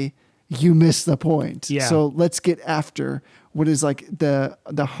clearly you missed the point. Yeah. So let's get after what is like the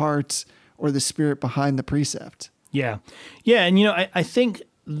heart or the spirit behind the precept. Yeah. Yeah. And, I think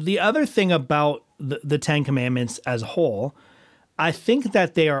the other thing about the 10 Commandments as a whole, I think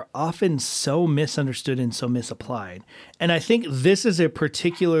that they are often so misunderstood and so misapplied. And I think this is a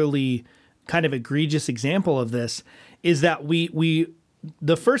particularly kind of egregious example of this, is that we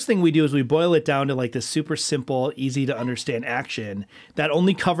the first thing we do is we boil it down to like this super simple, easy to understand action that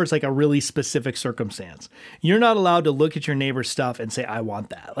only covers like a really specific circumstance. You're not allowed to look at your neighbor's stuff and say, I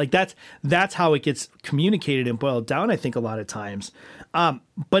want that. Like that's how it gets communicated and boiled down, I think, a lot of times.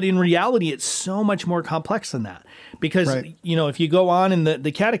 But in reality, it's so much more complex than that, because, Right. if you go on in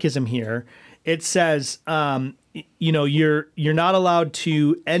the catechism here, it says, you're not allowed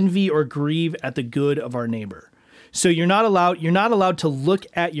to envy or grieve at the good of our neighbor. So you're not allowed to look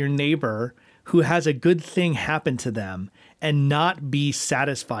at your neighbor who has a good thing happen to them and not be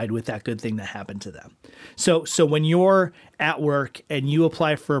satisfied with that good thing that happened to them. So when you're at work and you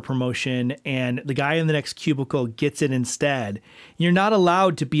apply for a promotion and the guy in the next cubicle gets it instead, you're not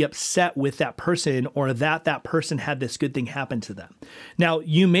allowed to be upset with that person or that person had this good thing happen to them. Now,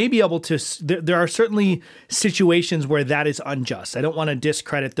 you may be able to, there are certainly situations where that is unjust. I don't want to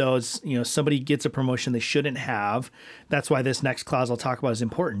discredit those. Somebody gets a promotion they shouldn't have. That's why this next clause I'll talk about is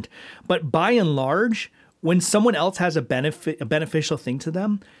important. But by and large, when someone else has a beneficial thing to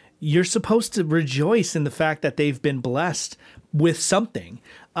them, you're supposed to rejoice in the fact that they've been blessed with something.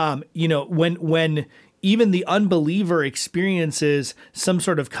 When even the unbeliever experiences some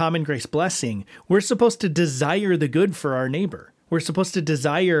sort of common grace blessing, we're supposed to desire the good for our neighbor. We're supposed to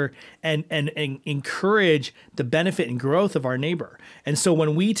desire and encourage the benefit and growth of our neighbor. And so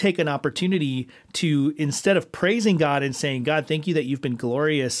when we take an opportunity to, instead of praising God and saying, God, thank you that you've been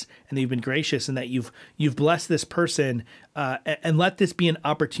glorious and that you've been gracious and that you've blessed this person, and let this be an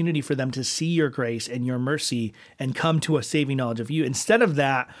opportunity for them to see your grace and your mercy and come to a saving knowledge of you. Instead of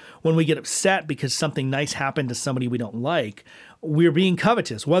that, when we get upset because something nice happened to somebody we don't like, we're being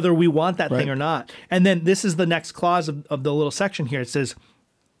covetous, whether we want that thing or not. And then this is the next clause of the little section here. It says,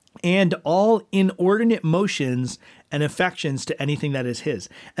 and all inordinate motions and affections to anything that is his.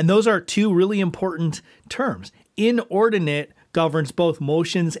 And those are two really important terms. Inordinate governs both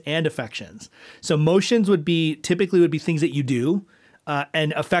motions and affections. So motions typically would be things that you do,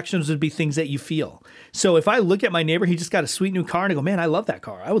 and affections would be things that you feel. So if I look at my neighbor, he just got a sweet new car, and I go, man, I love that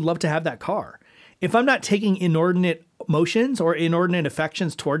car. I would love to have that car. If I'm not taking inordinate motions or inordinate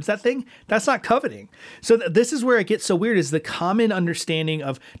affections towards that thing, that's not coveting. So this is where it gets so weird, is the common understanding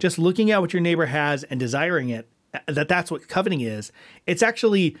of just looking at what your neighbor has and desiring it, that's what coveting is. It's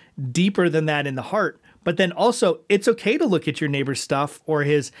actually deeper than that in the heart. But then also, it's okay to look at your neighbor's stuff or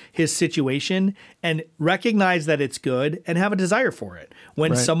his situation and recognize that it's good and have a desire for it.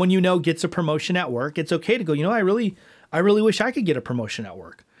 When someone gets a promotion at work, it's okay to go, I really wish I could get a promotion at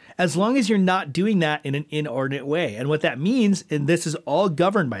work. As long as you're not doing that in an inordinate way. And what that means, and this is all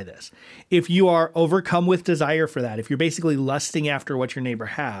governed by this, if you are overcome with desire for that, if you're basically lusting after what your neighbor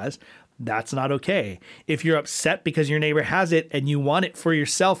has, that's not okay. If you're upset because your neighbor has it and you want it for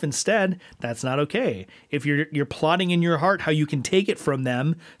yourself instead, that's not okay. If you're plotting in your heart how you can take it from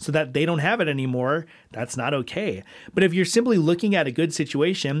them so that they don't have it anymore, that's not okay. But if you're simply looking at a good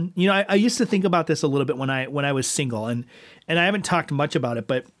situation, I used to think about this a little bit when I was single, and I haven't talked much about it,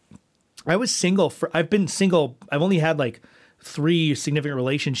 but I was single I've been single. I've only had like 3 significant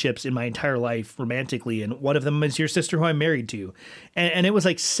relationships in my entire life romantically. And one of them is your sister who I'm married to. And it was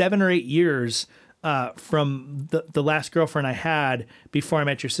like 7 or 8 years from the last girlfriend I had before I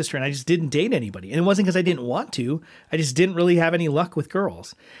met your sister. And I just didn't date anybody. And it wasn't because I didn't want to. I just didn't really have any luck with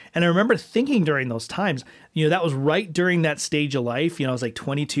girls. And I remember thinking during those times, that was right during that stage of life. I was like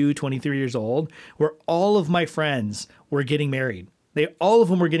 22, 23 years old, where all of my friends were getting married. All of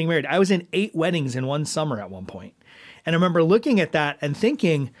them were getting married. I was in 8 weddings in one summer at one point. And I remember looking at that and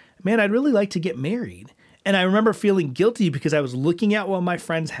thinking, man, I'd really like to get married. And I remember feeling guilty because I was looking at what my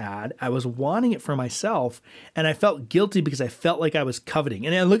friends had. I was wanting it for myself. And I felt guilty because I felt like I was coveting.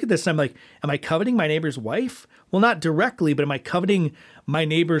 And I look at this and I'm like, am I coveting my neighbor's wife? Well, not directly, but am I coveting my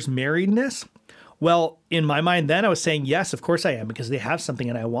neighbor's marriedness? Well, in my mind then I was saying, yes, of course I am, because they have something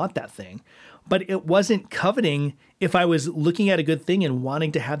and I want that thing. But it wasn't coveting if I was looking at a good thing and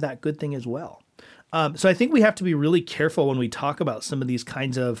wanting to have that good thing as well. So I think we have to be really careful when we talk about some of these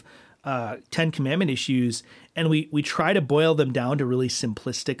kinds of 10 Commandment issues, and we try to boil them down to really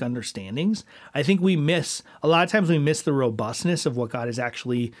simplistic understandings. I think a lot of times we miss the robustness of what God is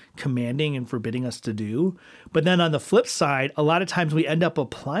actually commanding and forbidding us to do. But then on the flip side, a lot of times we end up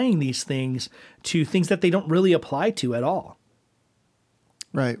applying these things to things that they don't really apply to at all.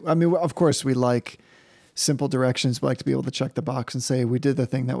 Right. I mean, of course, we like simple directions. We like to be able to check the box and say, we did the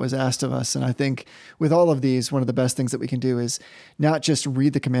thing that was asked of us. And I think with all of these, one of the best things that we can do is not just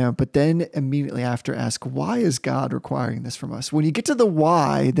read the commandment, but then immediately after ask, why is God requiring this from us? When you get to the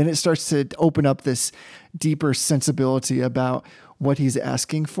why, then it starts to open up this deeper sensibility about what he's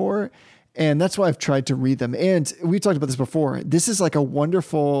asking for. And that's why I've tried to read them. And we talked about this before. This is like a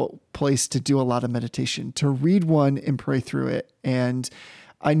wonderful place to do a lot of meditation, to read one and pray through it. And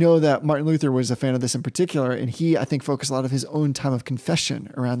I know that Martin Luther was a fan of this in particular, and he, I think, focused a lot of his own time of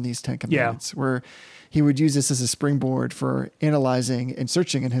confession around these 10 commandments, where he would use this as a springboard for analyzing and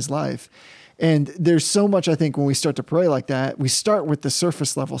searching in his life. And there's so much, I think, when we start to pray like that, we start with the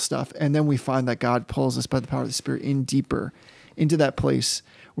surface level stuff, and then we find that God pulls us by the power of the Spirit in deeper into that place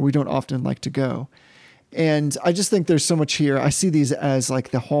where we don't often like to go. And I just think there's so much here. I see these as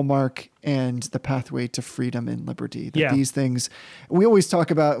like the hallmark and the pathway to freedom and liberty. That these things, we always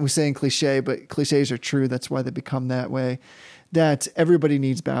talk about, we say in cliche, but cliches are true. That's why they become that way. That everybody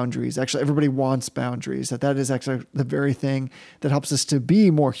needs boundaries. Actually, everybody wants boundaries. That is actually the very thing that helps us to be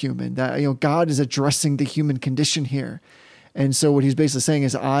more human. That, God is addressing the human condition here. And so what he's basically saying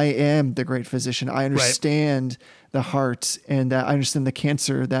is, I am the great physician. I understand the heart, and that I understand the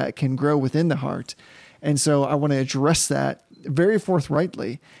cancer that can grow within the heart. And so I want to address that very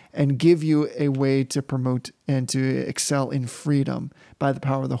forthrightly and give you a way to promote and to excel in freedom by the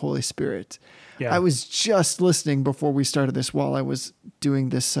power of the Holy Spirit. I was just listening before we started this while I was doing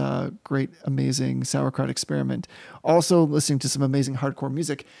this great, amazing sauerkraut experiment, also listening to some amazing hardcore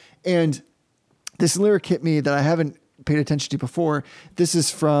music. And this lyric hit me that I haven't paid attention to before. This is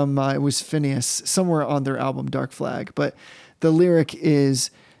from, it was Phineas, somewhere on their album Dark Flag. But the lyric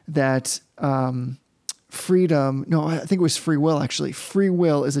is that freedom, no, I think it was free will actually. Free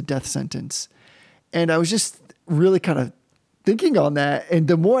will is a death sentence. And I was just really kind of thinking on that. And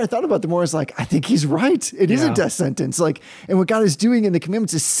the more I thought about it, the more I was like, I think he's right. It is a death sentence. And what God is doing in the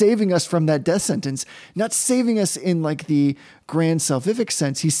commandments is saving us from that death sentence, not saving us in like the grand salvific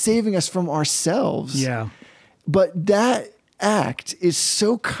sense. He's saving us from ourselves. Yeah. But that act is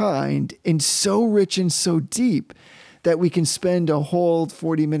so kind and so rich and so deep that we can spend a whole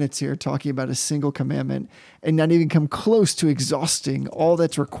 40 minutes here talking about a single commandment and not even come close to exhausting all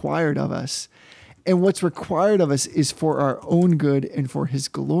that's required of us. And what's required of us is for our own good and for his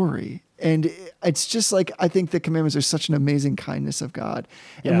glory. And it's just like, I think the commandments are such an amazing kindness of God.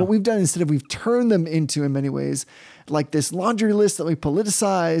 And what we've done instead of, we've turned them into, in many ways, like this laundry list that we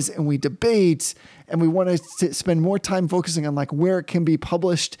politicize and we debate, and we want to spend more time focusing on like where it can be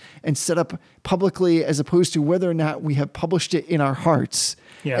published and set up publicly, as opposed to whether or not we have published it in our hearts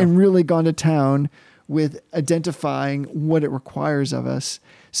and really gone to town with identifying what it requires of us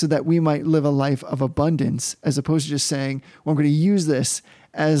so that we might live a life of abundance, as opposed to just saying, well, I'm going to use this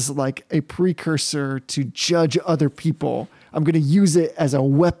as like a precursor to judge other people. I'm going to use it as a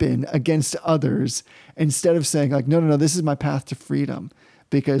weapon against others, instead of saying like, no, this is my path to freedom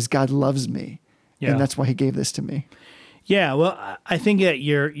because God loves me. And that's why he gave this to me. Yeah, well, I think that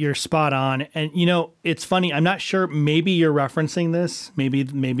you're spot on. And, it's funny. I'm not sure. Maybe you're referencing this.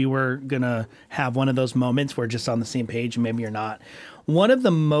 Maybe we're going to have one of those moments where we're just on the same page, and maybe you're not. One of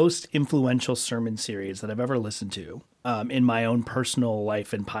the most influential sermon series that I've ever listened to in my own personal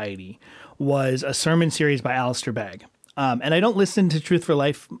life and piety was a sermon series by Alistair Begg. And I don't listen to Truth for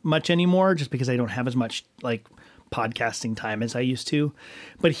Life much anymore just because I don't have as much like podcasting time as I used to.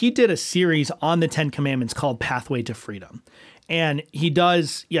 But he did a series on the 10 Commandments called Pathway to Freedom. And he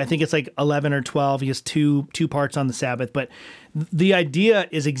does, I think it's like 11 or 12. He has two parts on the Sabbath. But the idea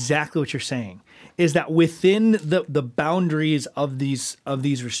is exactly what you're saying, is that within the boundaries of these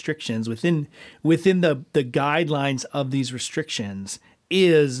restrictions, within the guidelines of these restrictions,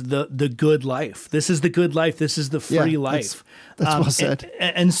 is the good life. This is the good life. This is the free life. That's well said.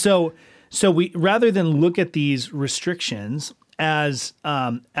 And so we, rather than look at these restrictions as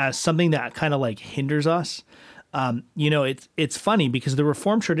something that kind of like hinders us, it's funny because the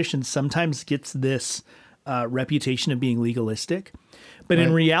Reformed tradition sometimes gets this reputation of being legalistic. But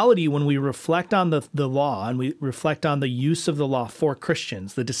in reality, when we reflect on the law and we reflect on the use of the law for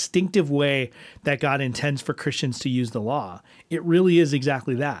Christians, the distinctive way that God intends for Christians to use the law, it really is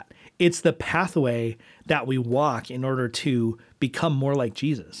exactly that. It's the pathway that we walk in order to become more like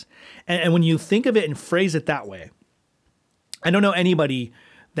Jesus. And when you think of it and phrase it that way, I don't know anybody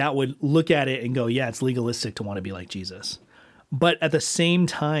that would look at it and go, yeah, it's legalistic to want to be like Jesus. But at the same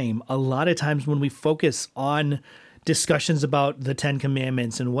time, a lot of times when we focus on discussions about the 10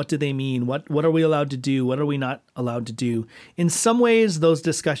 Commandments and what do they mean, what are we allowed to do, what are we not allowed to do, in some ways those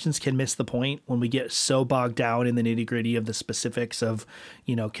discussions can miss the point when we get so bogged down in the nitty-gritty of the specifics of,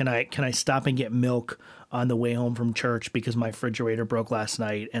 can I stop and get milk on the way home from church because my refrigerator broke last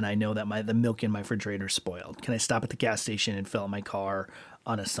night and I know that the milk in my refrigerator is spoiled? Can I stop at the gas station and fill up my car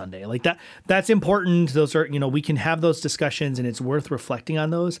on a Sunday? Like that's important. Those are, we can have those discussions and it's worth reflecting on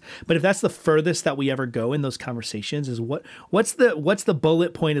those. But if that's the furthest that we ever go in those conversations is what's the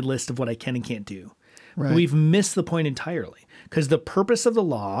bullet pointed list of what I can and can't do? Right. We've missed the point entirely, because the purpose of the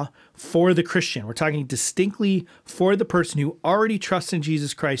law for the Christian, we're talking distinctly for the person who already trusts in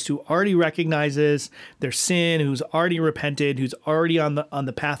Jesus Christ, who already recognizes their sin, who's already repented, who's already on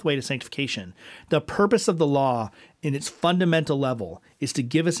the pathway to sanctification. The purpose of the law in its fundamental level is to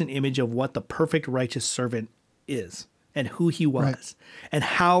give us an image of what the perfect righteous servant is and who he was, right, and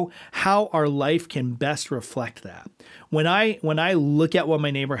how our life can best reflect that. When I look at what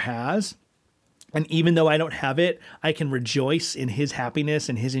my neighbor has, and even though I don't have it, I can rejoice in his happiness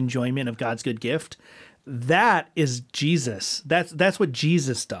and his enjoyment of God's good gift. That is Jesus. That's what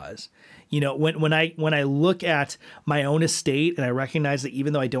Jesus does. When I look at my own estate and I recognize that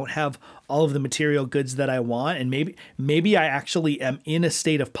even though I don't have all of the material goods that I want, and maybe I actually am in a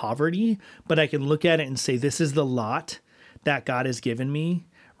state of poverty, but I can look at it and say, this is the lot that God has given me,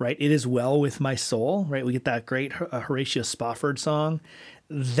 right? It is well with my soul, right? We get that great Horatio Spafford song.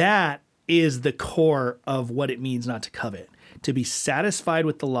 That is the core of what it means not to covet, to be satisfied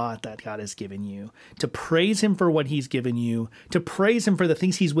with the lot that God has given you, to praise him for what he's given you, to praise him for the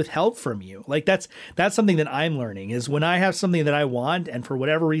things he's withheld from you. Like that's something that I'm learning, is when I have something that I want and for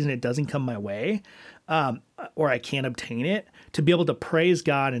whatever reason it doesn't come my way, or I can't obtain it, to be able to praise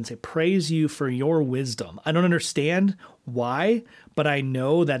God and say, praise you for your wisdom. I don't understand why, but I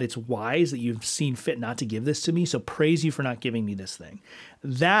know that it's wise that you've seen fit not to give this to me. So praise you for not giving me this thing.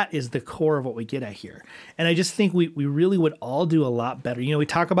 That is the core of what we get at here. And I just think we really would all do a lot better. We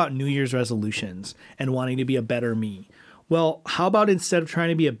talk about New Year's resolutions and wanting to be a better me. Well, how about instead of trying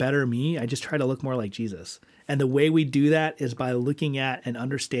to be a better me, I just try to look more like Jesus? And the way we do that is by looking at and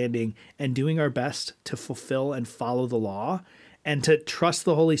understanding and doing our best to fulfill and follow the law, and to trust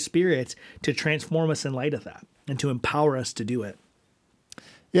the Holy Spirit to transform us in light of that and to empower us to do it.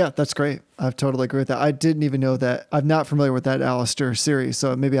 Yeah, that's great. I totally agree with that. I didn't even know that. I'm not familiar with that Alistair series,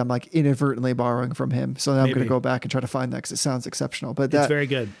 so maybe I'm like inadvertently borrowing from him. So now I'm going to go back and try to find that because it sounds exceptional. But it's very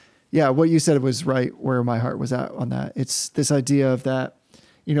good. Yeah, what you said was right where my heart was at on that. It's this idea of that,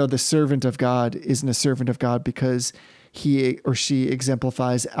 the servant of God isn't a servant of God because he or she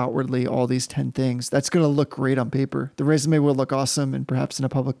exemplifies outwardly all these 10 things. That's going to look great on paper. The resume will look awesome, and perhaps in a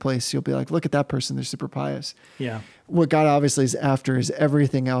public place, you'll be like, look at that person. They're super pious. Yeah. What God obviously is after is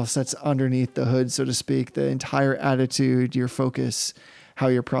everything else that's underneath the hood, so to speak, the entire attitude, your focus, how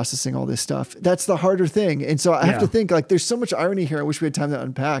you're processing all this stuff. That's the harder thing. And so I have to think, like, there's so much irony here. I wish we had time to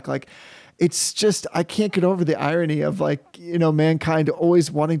unpack. Like, it's just, I can't get over the irony of mankind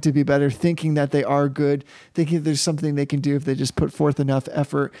always wanting to be better, thinking that they are good, thinking that there's something they can do if they just put forth enough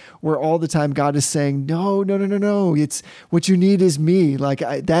effort, where all the time God is saying, no. It's what you need is me.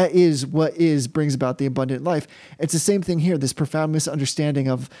 That is what brings about the abundant life. It's the same thing here, this profound misunderstanding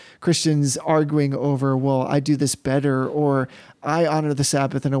of Christians arguing over, well, I do this better, or I honor the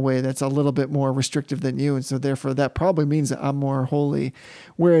Sabbath in a way that's a little bit more restrictive than you. And so therefore that probably means that I'm more holy.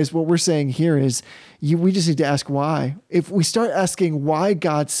 Whereas what we're saying here is we just need to ask why. If we start asking why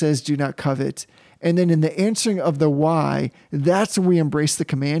God says do not covet, and then in the answering of the why, that's when we embrace the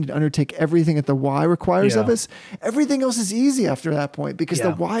command and undertake everything that the why requires of us. Everything else is easy after that point, because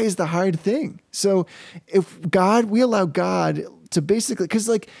the why is the hard thing. So if we allow God to basically, because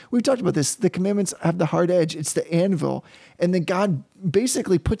we've talked about this, the commandments have the hard edge. It's the anvil. And then God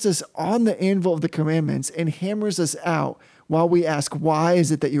basically puts us on the anvil of the commandments and hammers us out while we ask, why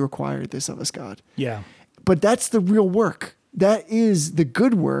is it that you required this of us, God? Yeah. But that's the real work. That is the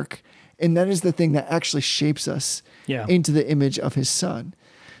good work. And that is the thing that actually shapes us into the image of his son.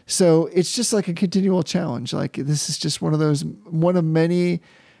 So it's just like a continual challenge. This is just one of many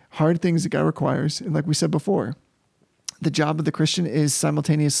hard things that God requires. And like we said before, the job of the Christian is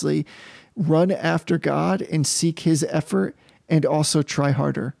simultaneously run after God and seek his effort, and also try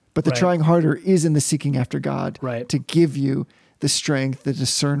harder. But the trying harder is in the seeking after God to give you the strength, the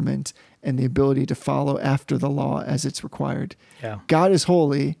discernment, and the ability to follow after the law as it's required. Yeah. God is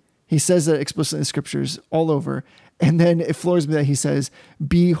holy. He says that explicitly in the scriptures all over. And then it floors me that he says,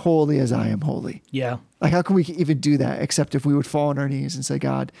 be holy as I am holy. Yeah. How can we even do that except if we would fall on our knees and say,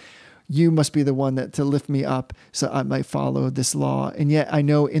 God, you must be the one that to lift me up so I might follow this law. And yet I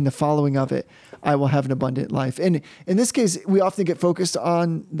know in the following of it, I will have an abundant life. And in this case, we often get focused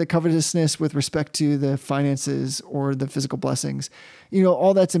on the covetousness with respect to the finances or the physical blessings.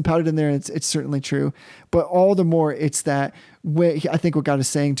 All that's impounded in there. It's certainly true, but all the more it's that I think what God is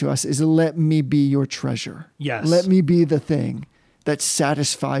saying to us is, let me be your treasure. Yes. Let me be the thing that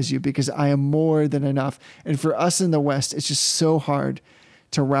satisfies you, because I am more than enough. And for us in the West, it's just so hard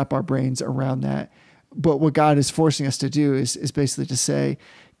to wrap our brains around that. But what God is forcing us to do is basically to say,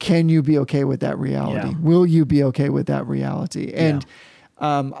 can you be okay with that reality? Yeah. Will you be okay with that reality? And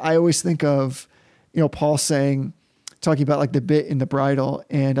I always think of, Paul talking about like the bit in the bridle.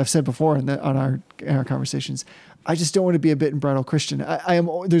 And I've said before in our conversations, I just don't want to be a bit and bridle Christian. I am.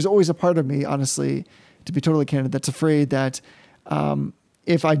 There's always a part of me, honestly, to be totally candid, that's afraid that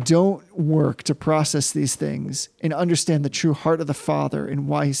if I don't work to process these things and understand the true heart of the Father and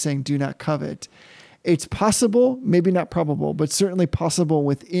why he's saying, do not covet, it's possible, maybe not probable, but certainly possible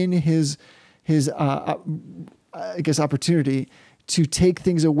within his opportunity to take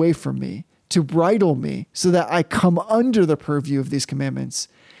things away from me, to bridle me so that I come under the purview of these commandments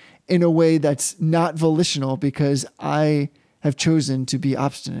in a way that's not volitional because I have chosen to be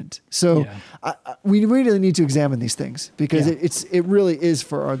obstinate. So we really need to examine these things because it really is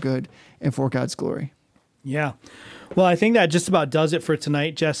for our good and for God's glory. Yeah. Well, I think that just about does it for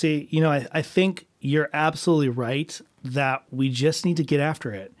tonight, Jesse. I think you're absolutely right that we just need to get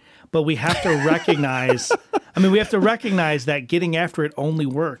after it. But we have to recognize, we have to recognize that getting after it only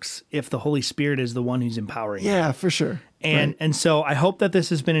works if the Holy Spirit is the one who's empowering. Yeah, for sure. And so I hope that this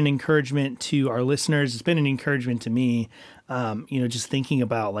has been an encouragement to our listeners. It's been an encouragement to me, just thinking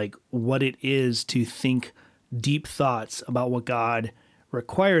about like what it is to think deep thoughts about what God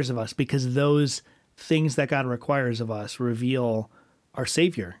requires of us, because those things that God requires of us reveal our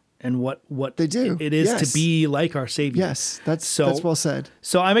Savior and what they do. It is to be like our Savior. Yes, that's well said.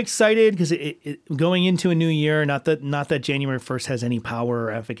 So I'm excited because going into a new year, not that January 1st has any power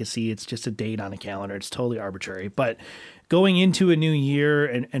or efficacy. It's just a date on a calendar. It's totally arbitrary. But going into a new year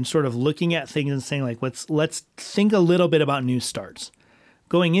and sort of looking at things and saying like, let's think a little bit about new starts.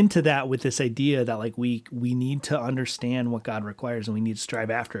 Going into that with this idea that like we need to understand what God requires and we need to strive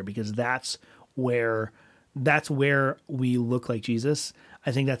after it, because that's where we look like Jesus.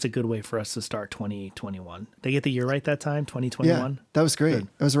 I think that's a good way for us to start 2021. Did I get the year right that time? 2021? Yeah, that was great. Good.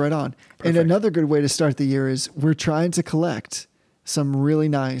 That was right on. Perfect. And another good way to start the year is we're trying to collect some really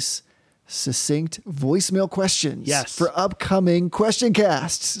nice, succinct voicemail questions for upcoming question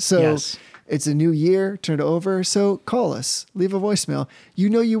casts. So it's a new year, turn it over. So call us, leave a voicemail.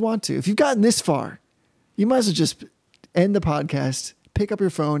 You want to. If you've gotten this far, you might as well just end the podcast, pick up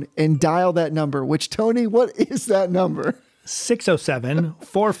your phone and dial that number, which, Tony, what is that number?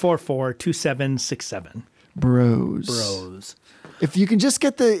 607-444-2767. Bros. If you can just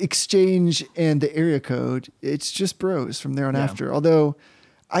get the exchange and the area code, it's just bros from there on after. Although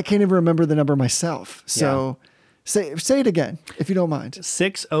I can't even remember the number myself. So say it again, if you don't mind.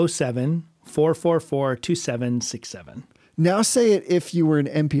 607-444-2767. Now say it if you were an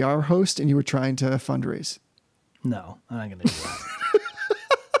NPR host and you were trying to fundraise. No, I'm not going to do that.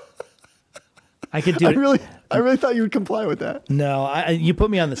 I could do it. I really thought you would comply with that. No, you put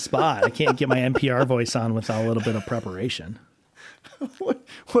me on the spot. I can't get my NPR voice on without a little bit of preparation. What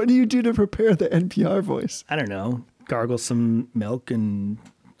do you do to prepare the NPR voice? I don't know. Gargle some milk and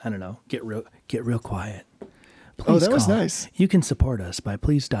I don't know. Get real quiet. Please that was nice. You can support us by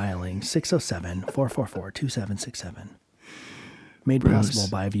please dialing 607-444-2767. Made possible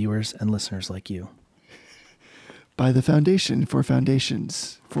by viewers and listeners like you. By the Foundation for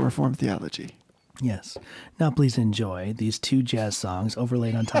Foundations for Reformed Theology. Yes. Now please enjoy these two jazz songs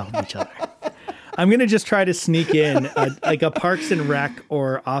overlaid on top of each other. I'm going to just try to sneak in a Parks and Rec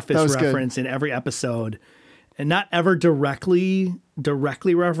or Office reference in every episode and not ever directly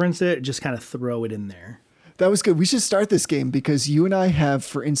reference it, just kind of throw it in there. That was good. We should start this game because you and I have,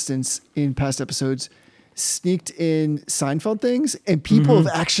 for instance, in past episodes, sneaked in Seinfeld things and people have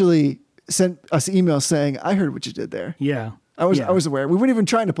actually sent us emails saying, I heard what you did there. Yeah. I was aware. We weren't even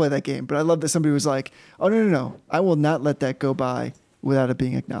trying to play that game, but I love that somebody was like, oh, no. I will not let that go by without it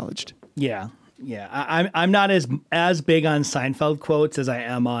being acknowledged. Yeah. Yeah. I'm not as big on Seinfeld quotes as I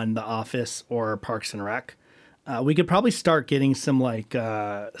am on The Office or Parks and Rec. We could probably start getting some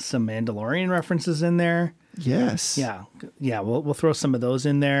Mandalorian references in there. Yes. Yeah. We'll throw some of those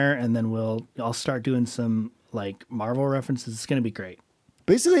in there, and then I'll start doing some like Marvel references. It's going to be great.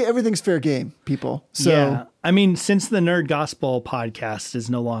 Basically, everything's fair game, people. So, yeah. I mean, since the Nerd Gospel podcast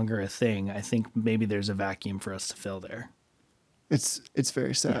is no longer a thing, I think maybe there's a vacuum for us to fill there. It's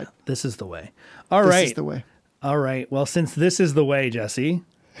very sad. This is the way. All This right. is the way. All right. Well, since this is the way, Jesse,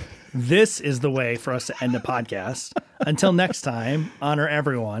 this is the way for us to end the podcast. Until next time, honor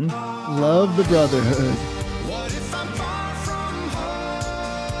everyone. Love the brotherhood.